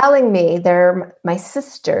telling me they're my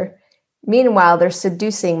sister. Meanwhile, they're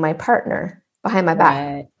seducing my partner behind my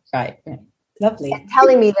back. Right. Lovely. And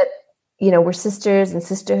telling me that, we're sisters and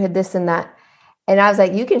sisterhood, this and that. And I was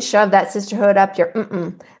like, you can shove that sisterhood up your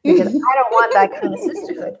because I don't want that kind of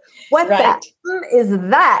sisterhood. What that is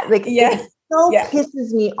that? Like, it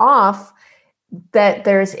pisses me off that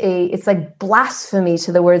it's like blasphemy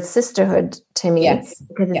to the word sisterhood to me,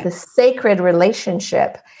 because it's a sacred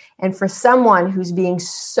relationship. And for someone who's being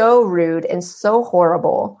so rude and so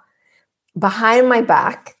horrible behind my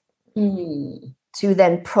back, to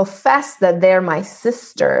then profess that they're my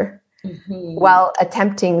sister while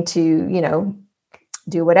attempting to,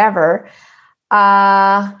 do whatever.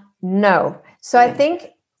 No. So I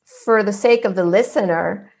think for the sake of the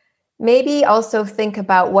listener, maybe also think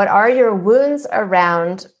about, what are your wounds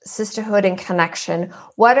around sisterhood and connection?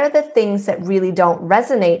 What are the things that really don't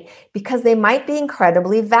resonate? Because they might be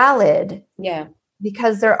incredibly valid. Yeah.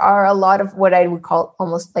 Because there are a lot of what I would call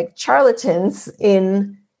almost like charlatans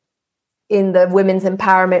in the women's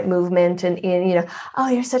empowerment movement, and oh,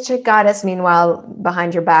 you're such a goddess. Meanwhile,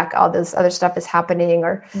 behind your back, all this other stuff is happening,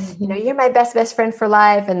 or, you're my best friend for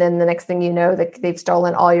life. And then the next thing you know, they've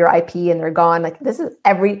stolen all your IP and they're gone. Like, this is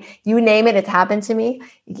you name it, it's happened to me.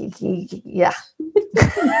 Yeah.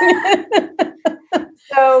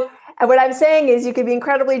 So what I'm saying is, you could be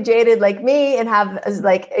incredibly jaded like me and have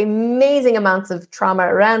like amazing amounts of trauma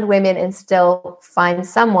around women and still find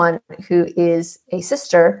someone who is a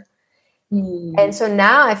sister. And so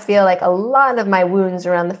now I feel like a lot of my wounds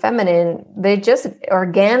around the feminine, they're just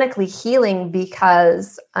organically healing,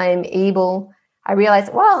 because I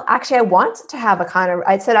realized, well, actually I want to have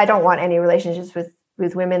I said, I don't want any relationships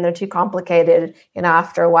with women. They're too complicated.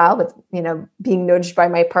 After a while, but being nudged by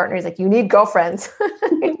my partner, is like, you need girlfriends.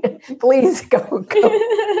 Please go play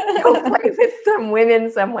with some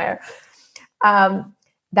women somewhere.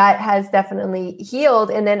 That has definitely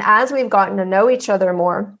healed. And then as we've gotten to know each other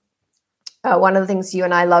more, one of the things you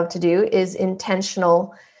and I love to do is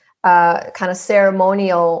intentional, kind of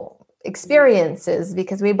ceremonial experiences,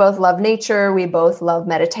 because we both love nature, we both love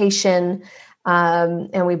meditation,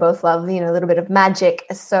 and we both love, a little bit of magic.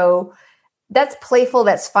 So that's playful,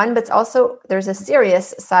 that's fun, but it's also, there's a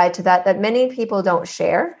serious side to that many people don't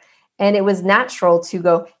share. And it was natural to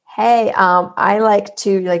go, hey, I like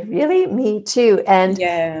to, like, really? Me too. And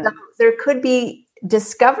so there could be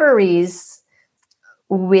discoveries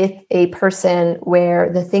with a person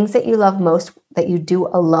where the things that you love most that you do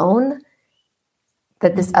alone,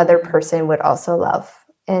 that this other person would also love.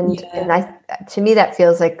 And to me, that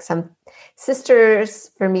feels like some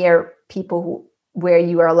sisters for me are people where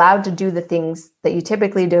you are allowed to do the things that you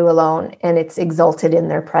typically do alone, and it's exalted in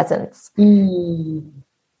their presence.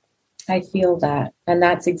 I feel that. And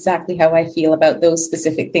that's exactly how I feel about those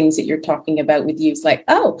specific things that you're talking about with you. It's like,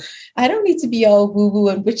 oh, I don't need to be all woo-woo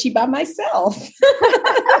and witchy by myself.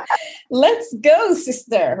 Let's go,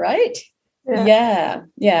 sister, right? Yeah.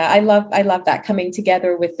 I love that, coming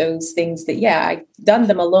together with those things that, I've done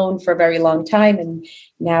them alone for a very long time. And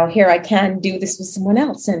now here I can do this with someone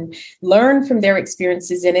else and learn from their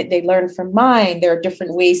experiences in it. They learn from mine. There are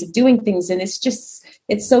different ways of doing things. And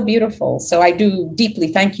it's so beautiful. So I do deeply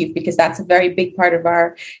thank you, because that's a very big part of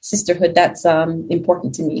our sisterhood. That's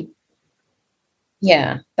important to me.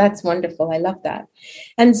 Yeah, that's wonderful. I love that.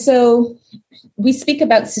 And so we speak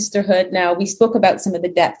about sisterhood now. We spoke about some of the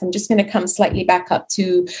depth. I'm just going to come slightly back up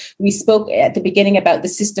to, we spoke at the beginning about the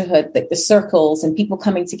sisterhood, like the circles and people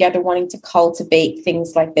coming together, wanting to cultivate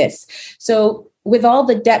things like this. So with all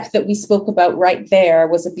the depth that we spoke about right there,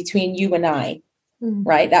 was it between you and I,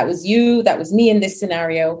 right? That was you, that was me in this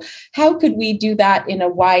scenario. How could we do that in a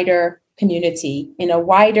wider community, in a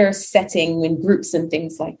wider setting, in groups and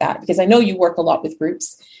things like that? Because I know you work a lot with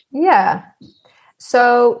groups. Yeah.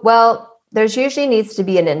 So, well, there's usually needs to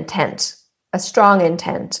be an intent, a strong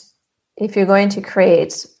intent. If you're going to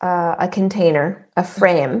create a container, a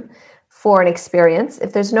frame for an experience,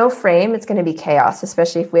 if there's no frame, it's going to be chaos,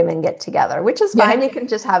 especially if women get together, which is fine. You can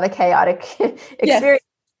just have a chaotic experience.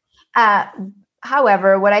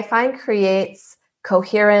 However, what I find creates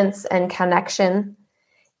coherence and connection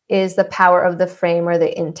is the power of the frame or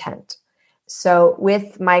the intent. So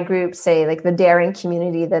with my group, say like the Daring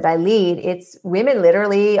community that I lead, it's women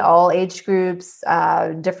literally all age groups,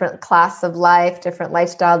 different class of life, different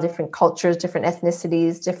lifestyle, different cultures, different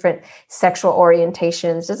ethnicities, different sexual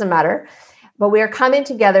orientations, doesn't matter. But we are coming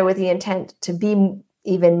together with the intent to be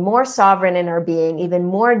even more sovereign in our being, even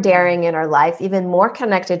more daring in our life, even more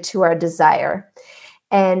connected to our desire,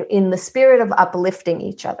 and in the spirit of uplifting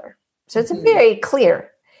each other. So it's very clear.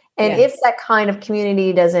 And if that kind of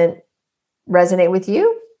community doesn't resonate with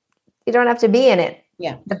you, you don't have to be in it.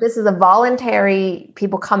 Yeah. But this is a voluntary,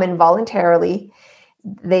 people come in voluntarily.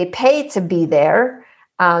 They pay to be there.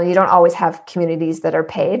 You don't always have communities that are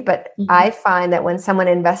paid, but I find that when someone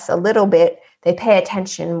invests a little bit, they pay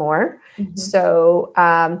attention more. So,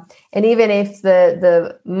 and even if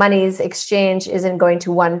the money's exchange isn't going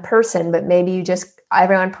to one person, but maybe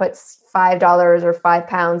everyone puts $5 or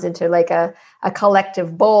 £5 into like a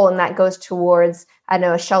collective bowl, and that goes towards, I don't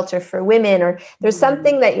know, a shelter for women, or there's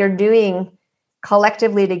something that you're doing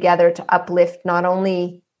collectively together to uplift not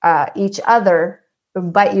only each other,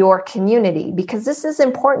 but your community. Because this is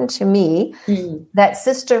important to me, that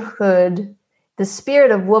sisterhood, the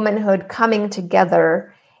spirit of womanhood coming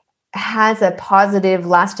together, has a positive,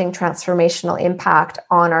 lasting, transformational impact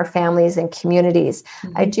on our families and communities.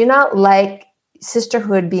 I do not like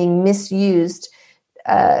sisterhood being misused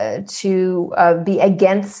to be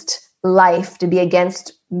against life, to be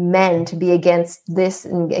against men, to be against this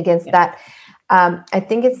and against that. I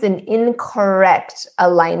think it's an incorrect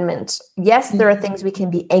alignment. Yes, there are things we can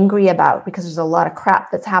be angry about because there's a lot of crap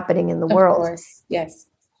that's happening in the world. Of course, yes.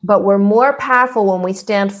 But we're more powerful when we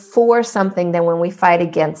stand for something than when we fight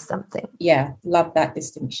against something. Yeah, love that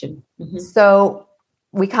distinction. So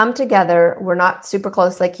we come together. We're not super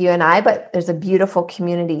close like you and I, but there's a beautiful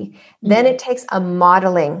community. Then it takes a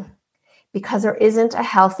modeling, because there isn't a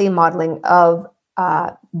healthy modeling of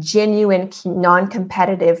genuine,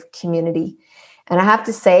 non-competitive community. And I have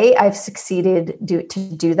to say, I've succeeded to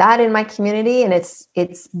do that in my community, and it's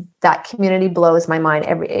that community blows my mind.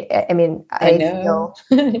 I feel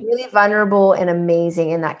really vulnerable and amazing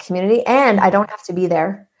in that community, and I don't have to be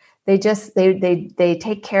there. They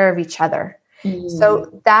take care of each other.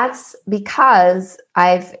 So that's because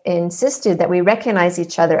I've insisted that we recognize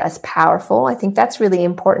each other as powerful. I think that's really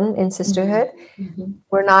important in sisterhood.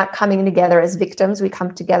 We're not coming together as victims. We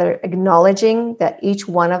come together acknowledging that each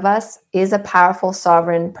one of us is a powerful,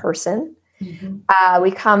 sovereign person.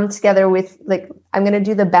 We come together with, like, I'm going to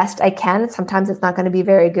do the best I can. Sometimes it's not going to be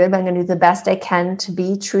very good, but I'm going to do the best I can to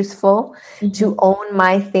be truthful, to own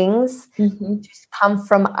my things, to come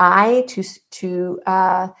from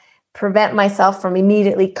to prevent myself from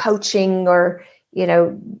immediately coaching or,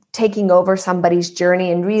 taking over somebody's journey,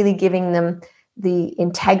 and really giving them the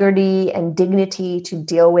integrity and dignity to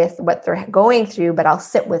deal with what they're going through, but I'll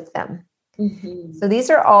sit with them. So these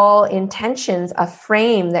are all intentions, a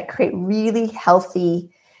frame that create really healthy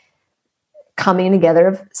coming together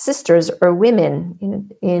of sisters or women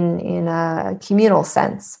in a communal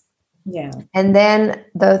sense. Yeah. And then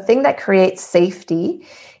the thing that creates safety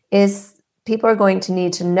is people are going to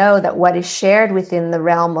need to know that what is shared within the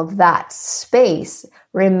realm of that space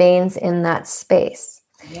remains in that space.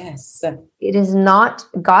 Yes. It is not,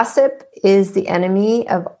 gossip is the enemy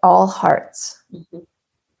of all hearts. Mm-hmm.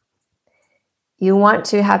 You want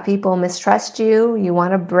to have people mistrust you. You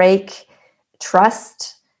want to break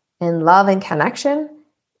trust and love and connection.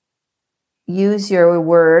 Use your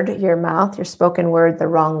word, your mouth, your spoken word the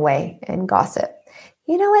wrong way and gossip.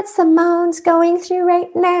 You know what Simone's going through right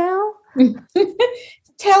now?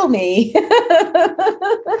 Tell me.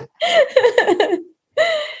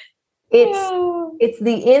 It's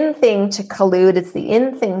the in thing to collude. It's the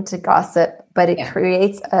in thing to gossip, but it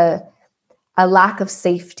creates a lack of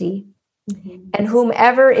safety. Mm-hmm. And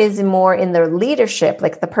whomever is more in their leadership,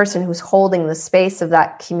 like the person who's holding the space of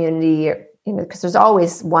that community, because there's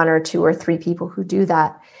always one or two or three people who do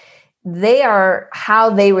that. They are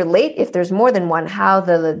how they relate. If there's more than one, how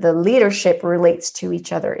the leadership relates to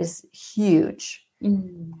each other is huge.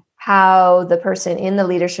 Mm-hmm. How the person in the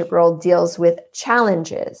leadership role deals with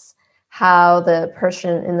challenges, how the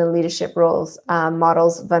person in the leadership roles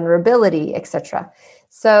models vulnerability, etc.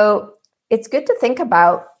 So it's good to think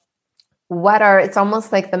about it's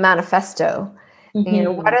almost like the manifesto.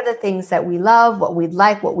 Mm-hmm. What are the things that we love, what we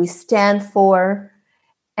like, what we stand for,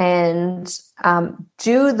 and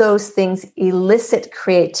do those things elicit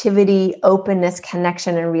creativity, openness,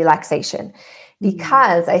 connection, and relaxation?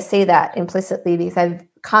 Because I say that implicitly because I've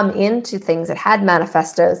come into things that had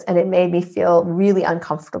manifestos and it made me feel really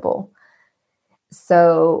uncomfortable.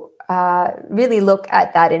 So really look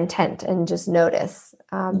at that intent and just notice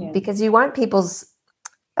because you want people's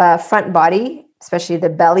front body, especially the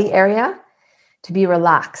belly area, to be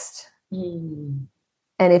relaxed. Mm.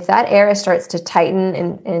 And if that area starts to tighten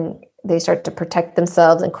and they start to protect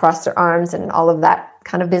themselves and cross their arms and all of that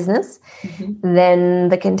kind of business, then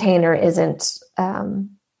the container isn't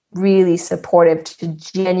really supportive to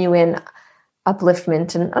genuine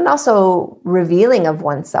upliftment and also revealing of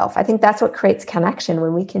oneself. I think that's what creates connection,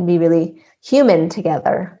 when we can be really human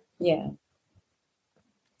together. Yeah.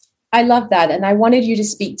 I love that. And I wanted you to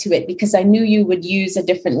speak to it because I knew you would use a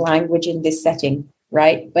different language in this setting,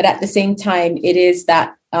 right? But at the same time, it is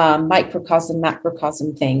that microcosm,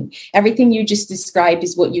 macrocosm thing. Everything you just described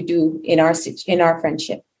is what you do in our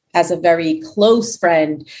friendship. As a very close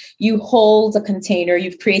friend, you hold a container,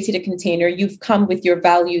 you've created a container, you've come with your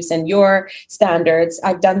values and your standards.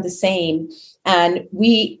 I've done the same. And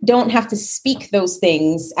we don't have to speak those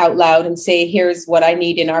things out loud and say, here's what I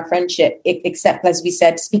need in our friendship, except, as we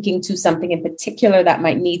said, speaking to something in particular that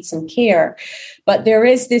might need some care. But there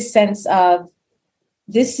is this sense of,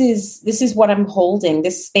 this is what I'm holding.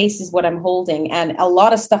 This space is what I'm holding. And a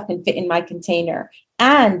lot of stuff can fit in my container.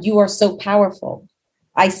 And you are so powerful.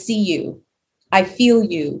 I see you. I feel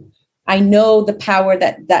you. I know the power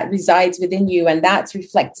that resides within you, and that's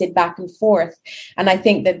reflected back and forth. And I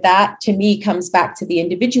think that to me comes back to the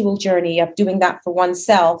individual journey of doing that for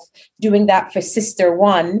oneself, doing that for sister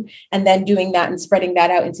one, and then doing that and spreading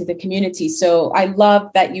that out into the community. So I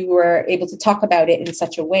love that you were able to talk about it in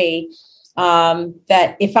such a way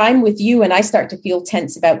that if I'm with you and I start to feel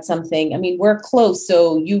tense about something, I mean, we're close.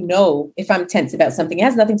 So, if I'm tense about something, it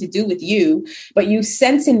has nothing to do with you, but you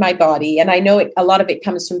sense in my body. And I know a lot of it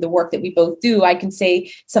comes from the work that we both do. I can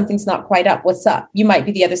say something's not quite up. What's up? You might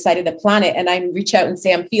be the other side of the planet. And I reach out and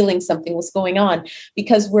say, I'm feeling something. What's going on?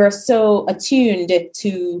 Because we're so attuned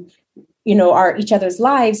to each other's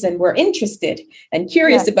lives, and we're interested and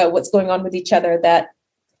curious about what's going on with each other, that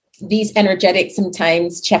these energetic,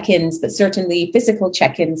 sometimes check-ins, but certainly physical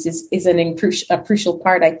check-ins is a crucial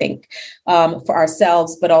part, I think, for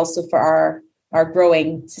ourselves, but also for our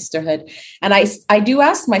growing sisterhood. And I do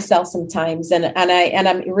ask myself sometimes, and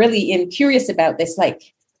I'm really curious about this,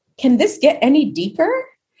 like, can this get any deeper?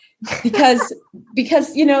 Because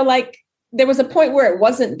there was a point where it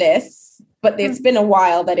wasn't this, but it's been a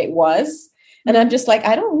while that it was. And I'm just like,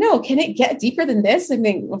 I don't know. Can it get deeper than this? I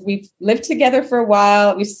mean, we've lived together for a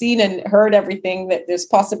while. We've seen and heard everything that there's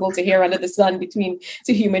possible to hear under the sun between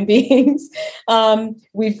two human beings.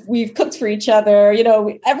 We've cooked for each other.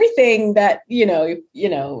 Everything that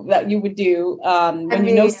that you would do when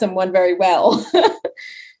you know someone very well.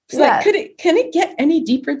 It's like, can it get any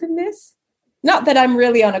deeper than this? Not that I'm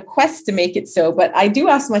really on a quest to make it so, but I do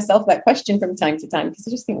ask myself that question from time to time, because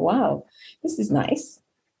I just think, wow, this is nice.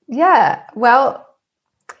 Yeah, well,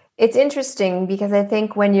 it's interesting because I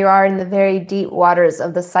think when you are in the very deep waters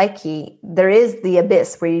of the psyche, there is the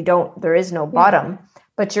abyss where there is no bottom,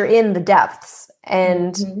 but you're in the depths.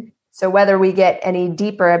 And so whether we get any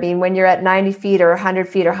deeper, I mean, when you're at 90 feet or 100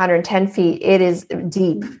 feet or 110 feet, it is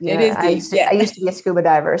deep. It is deep. I used to be a scuba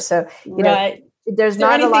diver. So, there's Is there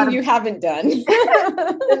not a lot anything of you haven't done?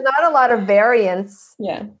 there's not a lot of variance.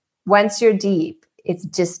 Yeah. Once you're deep, it's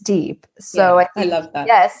just deep. So Yeah, I think, I love that.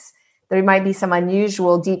 yes, there might be some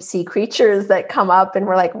unusual deep sea creatures that come up and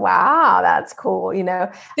we're like, wow, that's cool. You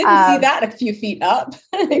know, Didn't see that a few feet up.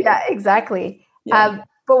 yeah, exactly. Yeah.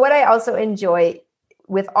 But what I also enjoy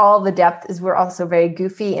with all the depth is we're also very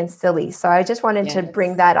goofy and silly. So I just wanted to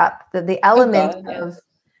bring that up, the element of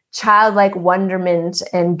childlike wonderment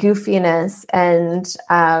and goofiness. And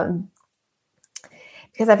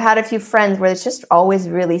because I've had a few friends where it's just always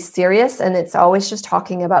really serious and it's always just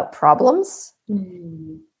talking about problems.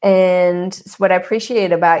 Mm. And what I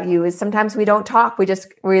appreciate about you is sometimes we don't talk.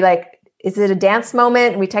 We're like, is it a dance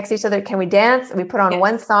moment? We text each other, can we dance? And we put on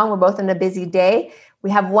one song. We're both in a busy day. We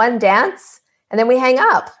have one dance and then we hang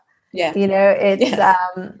up. Yeah. You know, it's,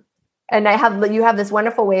 and you have this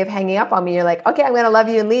wonderful way of hanging up on me. You're like, okay, I'm going to love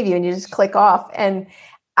you and leave you. And you just click off. And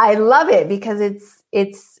I love it because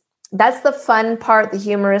that's the fun part, the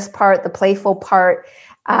humorous part, the playful part.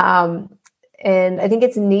 And I think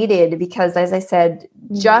it's needed because, as I said,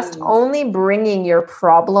 just only bringing your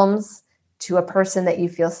problems to a person that you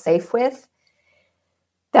feel safe with,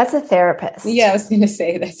 that's a therapist. Yeah, I was going to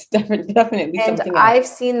say that's definitely and something I've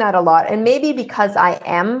seen that a lot. And maybe because I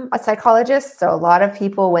am a psychologist, so a lot of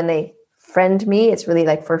people, when they friend me, it's really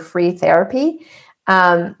like for free therapy.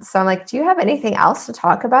 So I'm like, do you have anything else to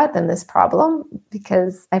talk about than this problem?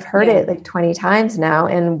 Because I've heard it like 20 times now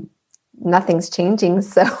and nothing's changing.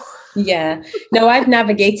 So yeah, no, I've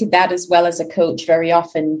navigated that as well as a coach very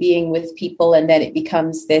often, being with people. And then it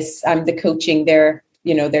becomes this, I'm the coaching their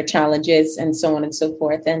challenges and so on and so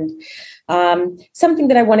forth. And something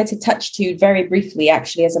that I wanted to touch to very briefly,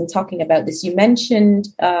 actually, as I'm talking about this, you mentioned,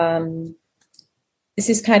 this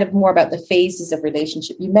is kind of more about the phases of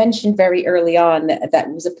relationship. You mentioned very early on that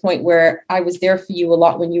was a point where I was there for you a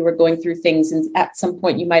lot when you were going through things. And at some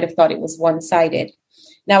point you might have thought it was one-sided.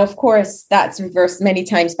 Now, of course, that's reversed many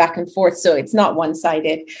times back and forth, so it's not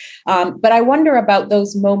one-sided. But I wonder about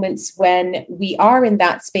those moments when we are in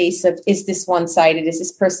that space of, is this one-sided? Is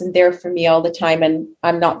this person there for me all the time and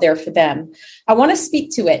I'm not there for them? I want to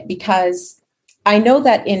speak to it because I know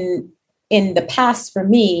that in the past for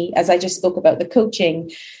me, as I just spoke about the coaching,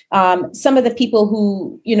 some of the people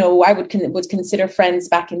who, I would consider friends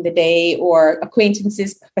back in the day or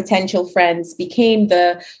acquaintances, potential friends, became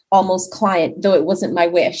the almost client, though it wasn't my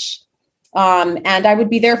wish. And I would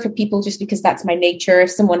be there for people just because that's my nature.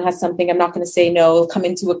 If someone has something, I'm not going to say no, come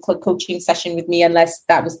into a coaching session with me unless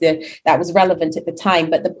that was relevant at the time.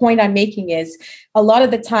 But the point I'm making is a lot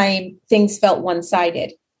of the time things felt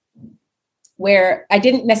one-sided, where I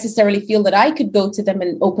didn't necessarily feel that I could go to them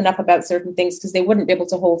and open up about certain things because they wouldn't be able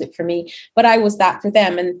to hold it for me, but I was that for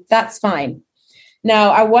them, and that's fine.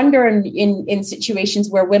 Now, I wonder in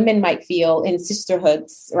situations where women might feel in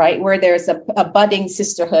sisterhoods, right, where there's a budding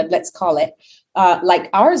sisterhood, let's call it,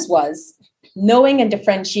 like ours was, knowing and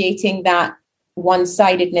differentiating that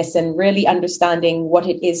one-sidedness and really understanding what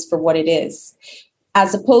it is for what it is,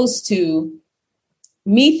 as opposed to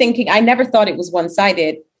me thinking, I never thought it was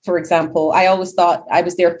one-sided. For example, I always thought I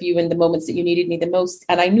was there for you in the moments that you needed me the most.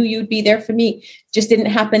 And I knew you'd be there for me. Just didn't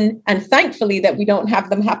happen. And thankfully that we don't have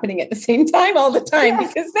them happening at the same time all the time,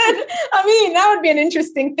 because then, that would be an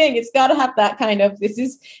interesting thing. It's got to have that kind of, this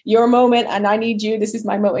is your moment and I need you. This is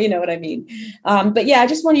my moment. You know what I mean? But yeah, I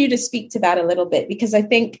just want you to speak to that a little bit, because I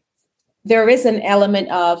think there is an element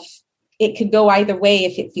of, it could go either way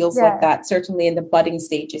if it feels like that, certainly in the budding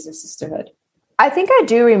stages of sisterhood. I think I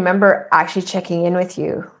do remember actually checking in with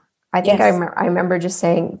you. I think I remember just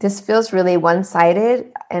saying, this feels really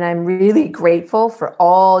one-sided and I'm really grateful for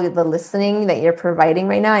all the listening that you're providing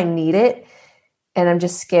right now. I need it. And I'm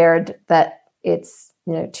just scared that it's,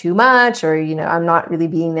 too much, or, I'm not really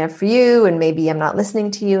being there for you and maybe I'm not listening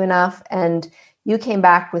to you enough. And you came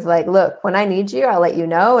back with like, look, when I need you, I'll let you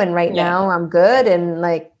know. And right now I'm good. And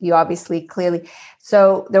like, you obviously clearly,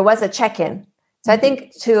 so there was a check-in. So I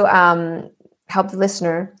think to, help the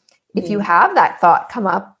listener, if you have that thought come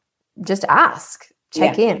up, just ask,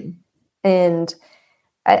 check in. And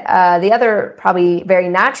the other probably very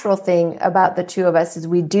natural thing about the two of us is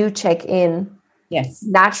we do check in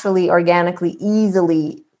naturally, organically,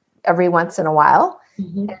 easily every once in a while.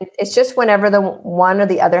 Mm-hmm. And it's just whenever the one or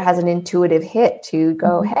the other has an intuitive hit to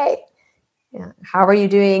go, hey, how are you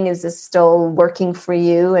doing? Is this still working for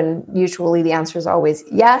you? And usually the answer is always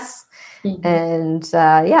yes. Mm-hmm. And so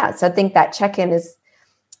I think that check-in is,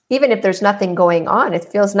 even if there's nothing going on, it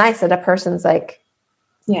feels nice that a person's like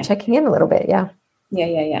checking in a little bit. Yeah.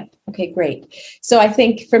 Okay, great. So I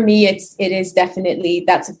think for me, it is definitely,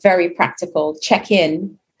 that's a very practical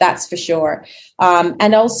check-in. That's for sure.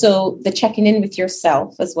 And also the checking in with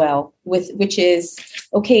yourself as well, which is,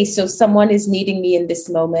 okay, so someone is needing me in this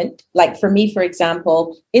moment. Like for me, for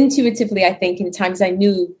example, intuitively, I think in times I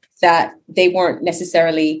knew that they weren't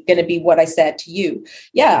necessarily going to be what I said to you.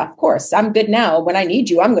 Yeah, of course, I'm good now. When I need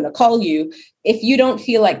you, I'm going to call you. If you don't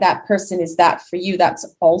feel like that person is that for you, that's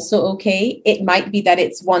also okay. It might be that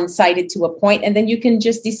it's one-sided to a point, and then you can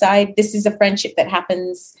just decide this is a friendship that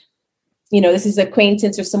happens. This is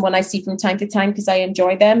acquaintance or someone I see from time to time because I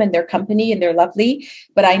enjoy them and their company and they're lovely.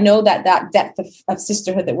 But I know that depth of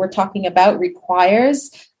sisterhood that we're talking about requires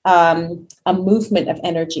a movement of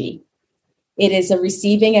energy. It is a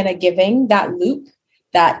receiving and a giving, that loop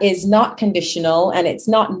that is not conditional and it's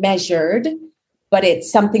not measured, but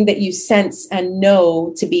it's something that you sense and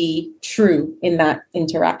know to be true in that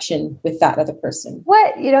interaction with that other person.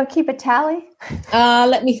 What? You don't keep a tally?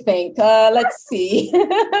 Let me think. Let's see.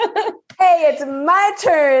 Hey, it's my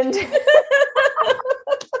turn.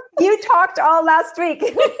 You talked all last week.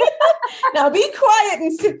 Now be quiet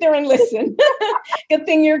and sit there and listen. Good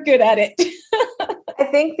thing you're good at it. I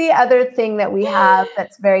think the other thing that we have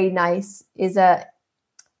that's very nice is a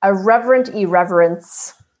reverent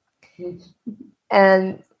irreverence.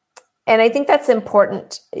 And I think that's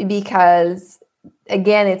important because,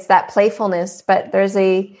 again, it's that playfulness, but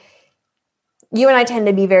you and I tend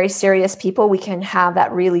to be very serious people. We can have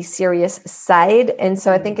that really serious side. And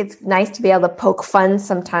so I think it's nice to be able to poke fun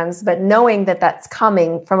sometimes, but knowing that that's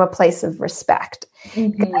coming from a place of respect.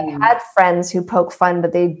 Mm-hmm. I've had friends who poke fun,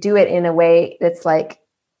 but they do it in a way that's like,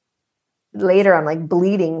 later I'm like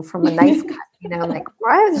bleeding from a knife cut. I'm like,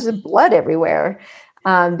 why is there blood everywhere?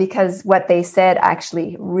 Because what they said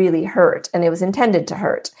actually really hurt, and it was intended to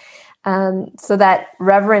hurt. So that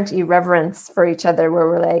reverent irreverence for each other, where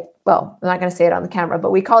we're like, well, I'm not going to say it on the camera,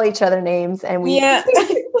 but we call each other names, and we. Yeah.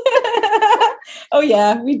 Oh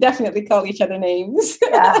yeah, we definitely call each other names.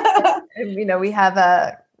 Yeah. And, we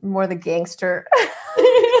have more the gangster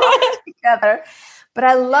together, but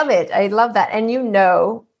I love it. I love that, and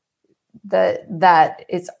that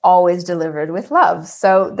it's always delivered with love.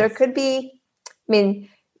 So there could be.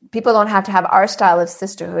 People don't have to have our style of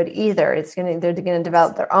sisterhood either. They're going to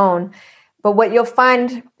develop their own. But what you'll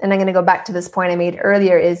find, and I'm going to go back to this point I made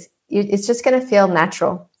earlier, is it's just going to feel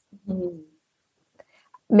natural. Mm-hmm.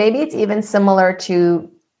 Maybe it's even similar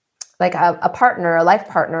to like a partner, a life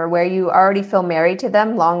partner, where you already feel married to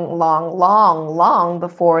them long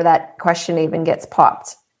before that question even gets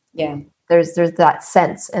popped. Yeah. There's that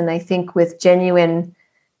sense. And I think with genuine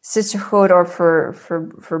sisterhood or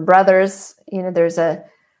for brothers, there's a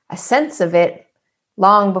sense of it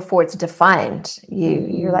long before it's defined.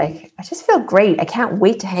 You're like, I just feel great. I can't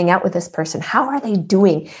wait to hang out with this person. How are they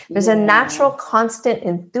doing? There's a natural constant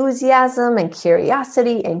enthusiasm and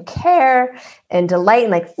curiosity and care and delight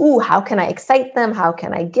and like, ooh, how can I excite them? How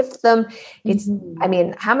can I gift them? It's,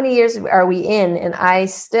 how many years are we in? And I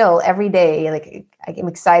still every day, like, I'm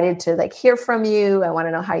excited to like hear from you. I want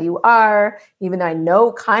to know how you are, even though I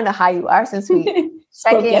know kind of how you are since we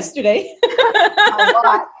spoke yesterday. A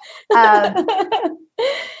lot.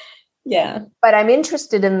 Yeah. But I'm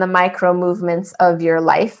interested in the micro movements of your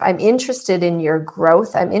life. I'm interested in your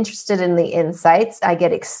growth. I'm interested in the insights. I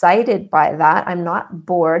get excited by that. I'm not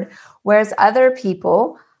bored. Whereas other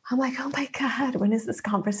people, I'm like, oh my God, when is this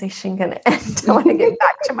conversation going to end? I want to get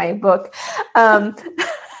back to my book.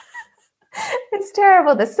 It's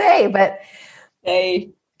terrible to say, but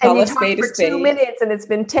hey, and you talk for 2 minutes and it's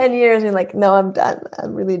been 10 years and you're like, no, I'm done.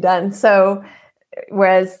 I'm really done. So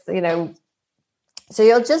whereas, so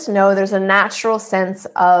you'll just know there's a natural sense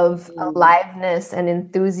of aliveness and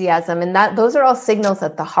enthusiasm. And those are all signals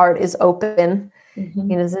that the heart is open. Mm-hmm.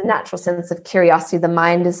 There's a natural sense of curiosity. The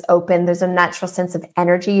mind is open. There's a natural sense of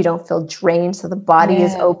energy. You don't feel drained. So the body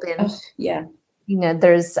is open. Oh, yeah.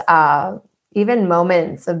 There's even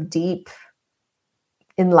moments of deep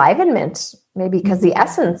enlivenment, maybe because the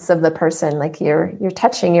essence of the person, like you're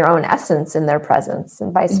touching your own essence in their presence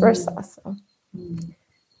and vice versa. So.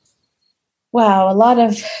 Wow, a lot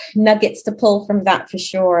of nuggets to pull from that for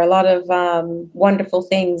sure. A lot of wonderful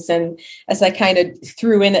things. And as I kind of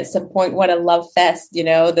threw in at some point, what a love fest,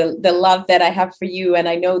 the love that I have for you. And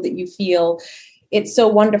I know that you feel it's so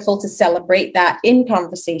wonderful to celebrate that in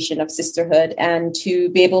conversation of sisterhood and to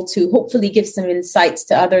be able to hopefully give some insights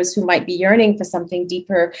to others who might be yearning for something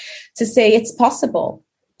deeper, to say it's possible.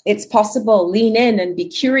 It's possible. Lean in and be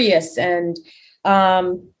curious. And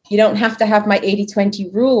you don't have to have my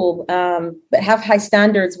 80-20 rule, but have high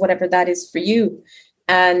standards, whatever that is for you.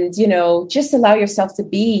 And, just allow yourself to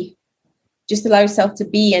be just allow yourself to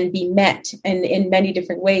be and be met in many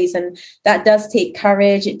different ways. And that does take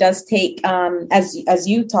courage. It does take, as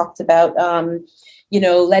you talked about,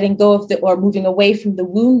 letting go of or moving away from the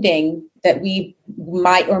wounding that we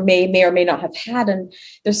might or may or may not have had. And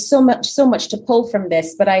there's so much to pull from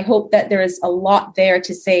this, but I hope that there is a lot there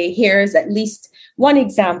to say, here's at least one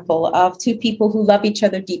example of two people who love each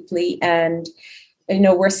other deeply. And,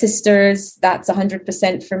 we're sisters. That's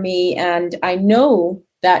 100% for me. And I know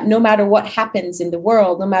that no matter what happens in the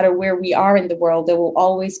world, no matter where we are in the world, there will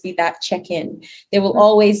always be that check-in. There will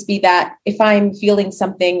always be that, if I'm feeling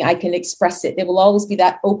something, I can express it. There will always be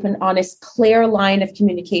that open, honest, clear line of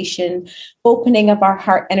communication, opening up our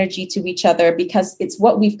heart energy to each other, because it's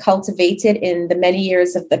what we've cultivated in the many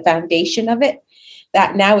years of the foundation of it,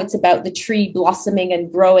 that now it's about the tree blossoming and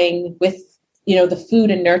growing with, the food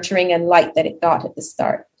and nurturing and light that it got at the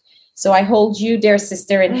start. So I hold you, dear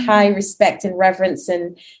sister, in high respect and reverence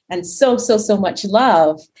and so much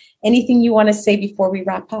love. Anything you want to say before we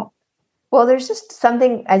wrap up? Well, there's just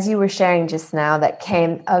something, as you were sharing just now, that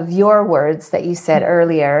came of your words that you said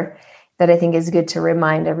earlier that I think is good to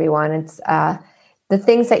remind everyone. It's the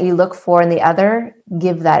things that you look for in the other,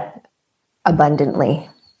 give that abundantly.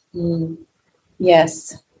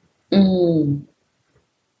 Yes.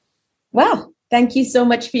 Wow. Thank you so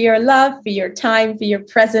much for your love, for your time, for your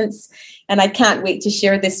presence. And I can't wait to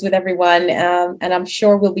share this with everyone. And I'm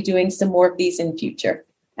sure we'll be doing some more of these in future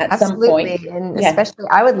at some point. And especially,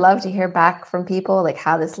 I would love to hear back from people, like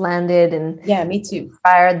how this landed and me too.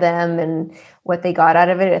 Inspired them and what they got out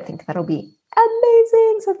of it. I think that'll be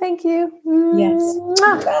amazing. So thank you. Yes.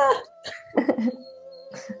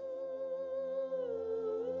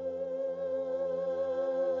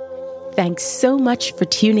 Thanks so much for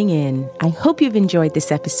tuning in. I hope you've enjoyed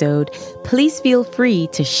this episode. Please feel free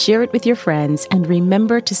to share it with your friends and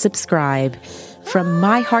remember to subscribe. From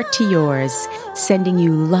my heart to yours, sending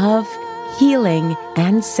you love, healing,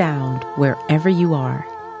 and sound wherever you are.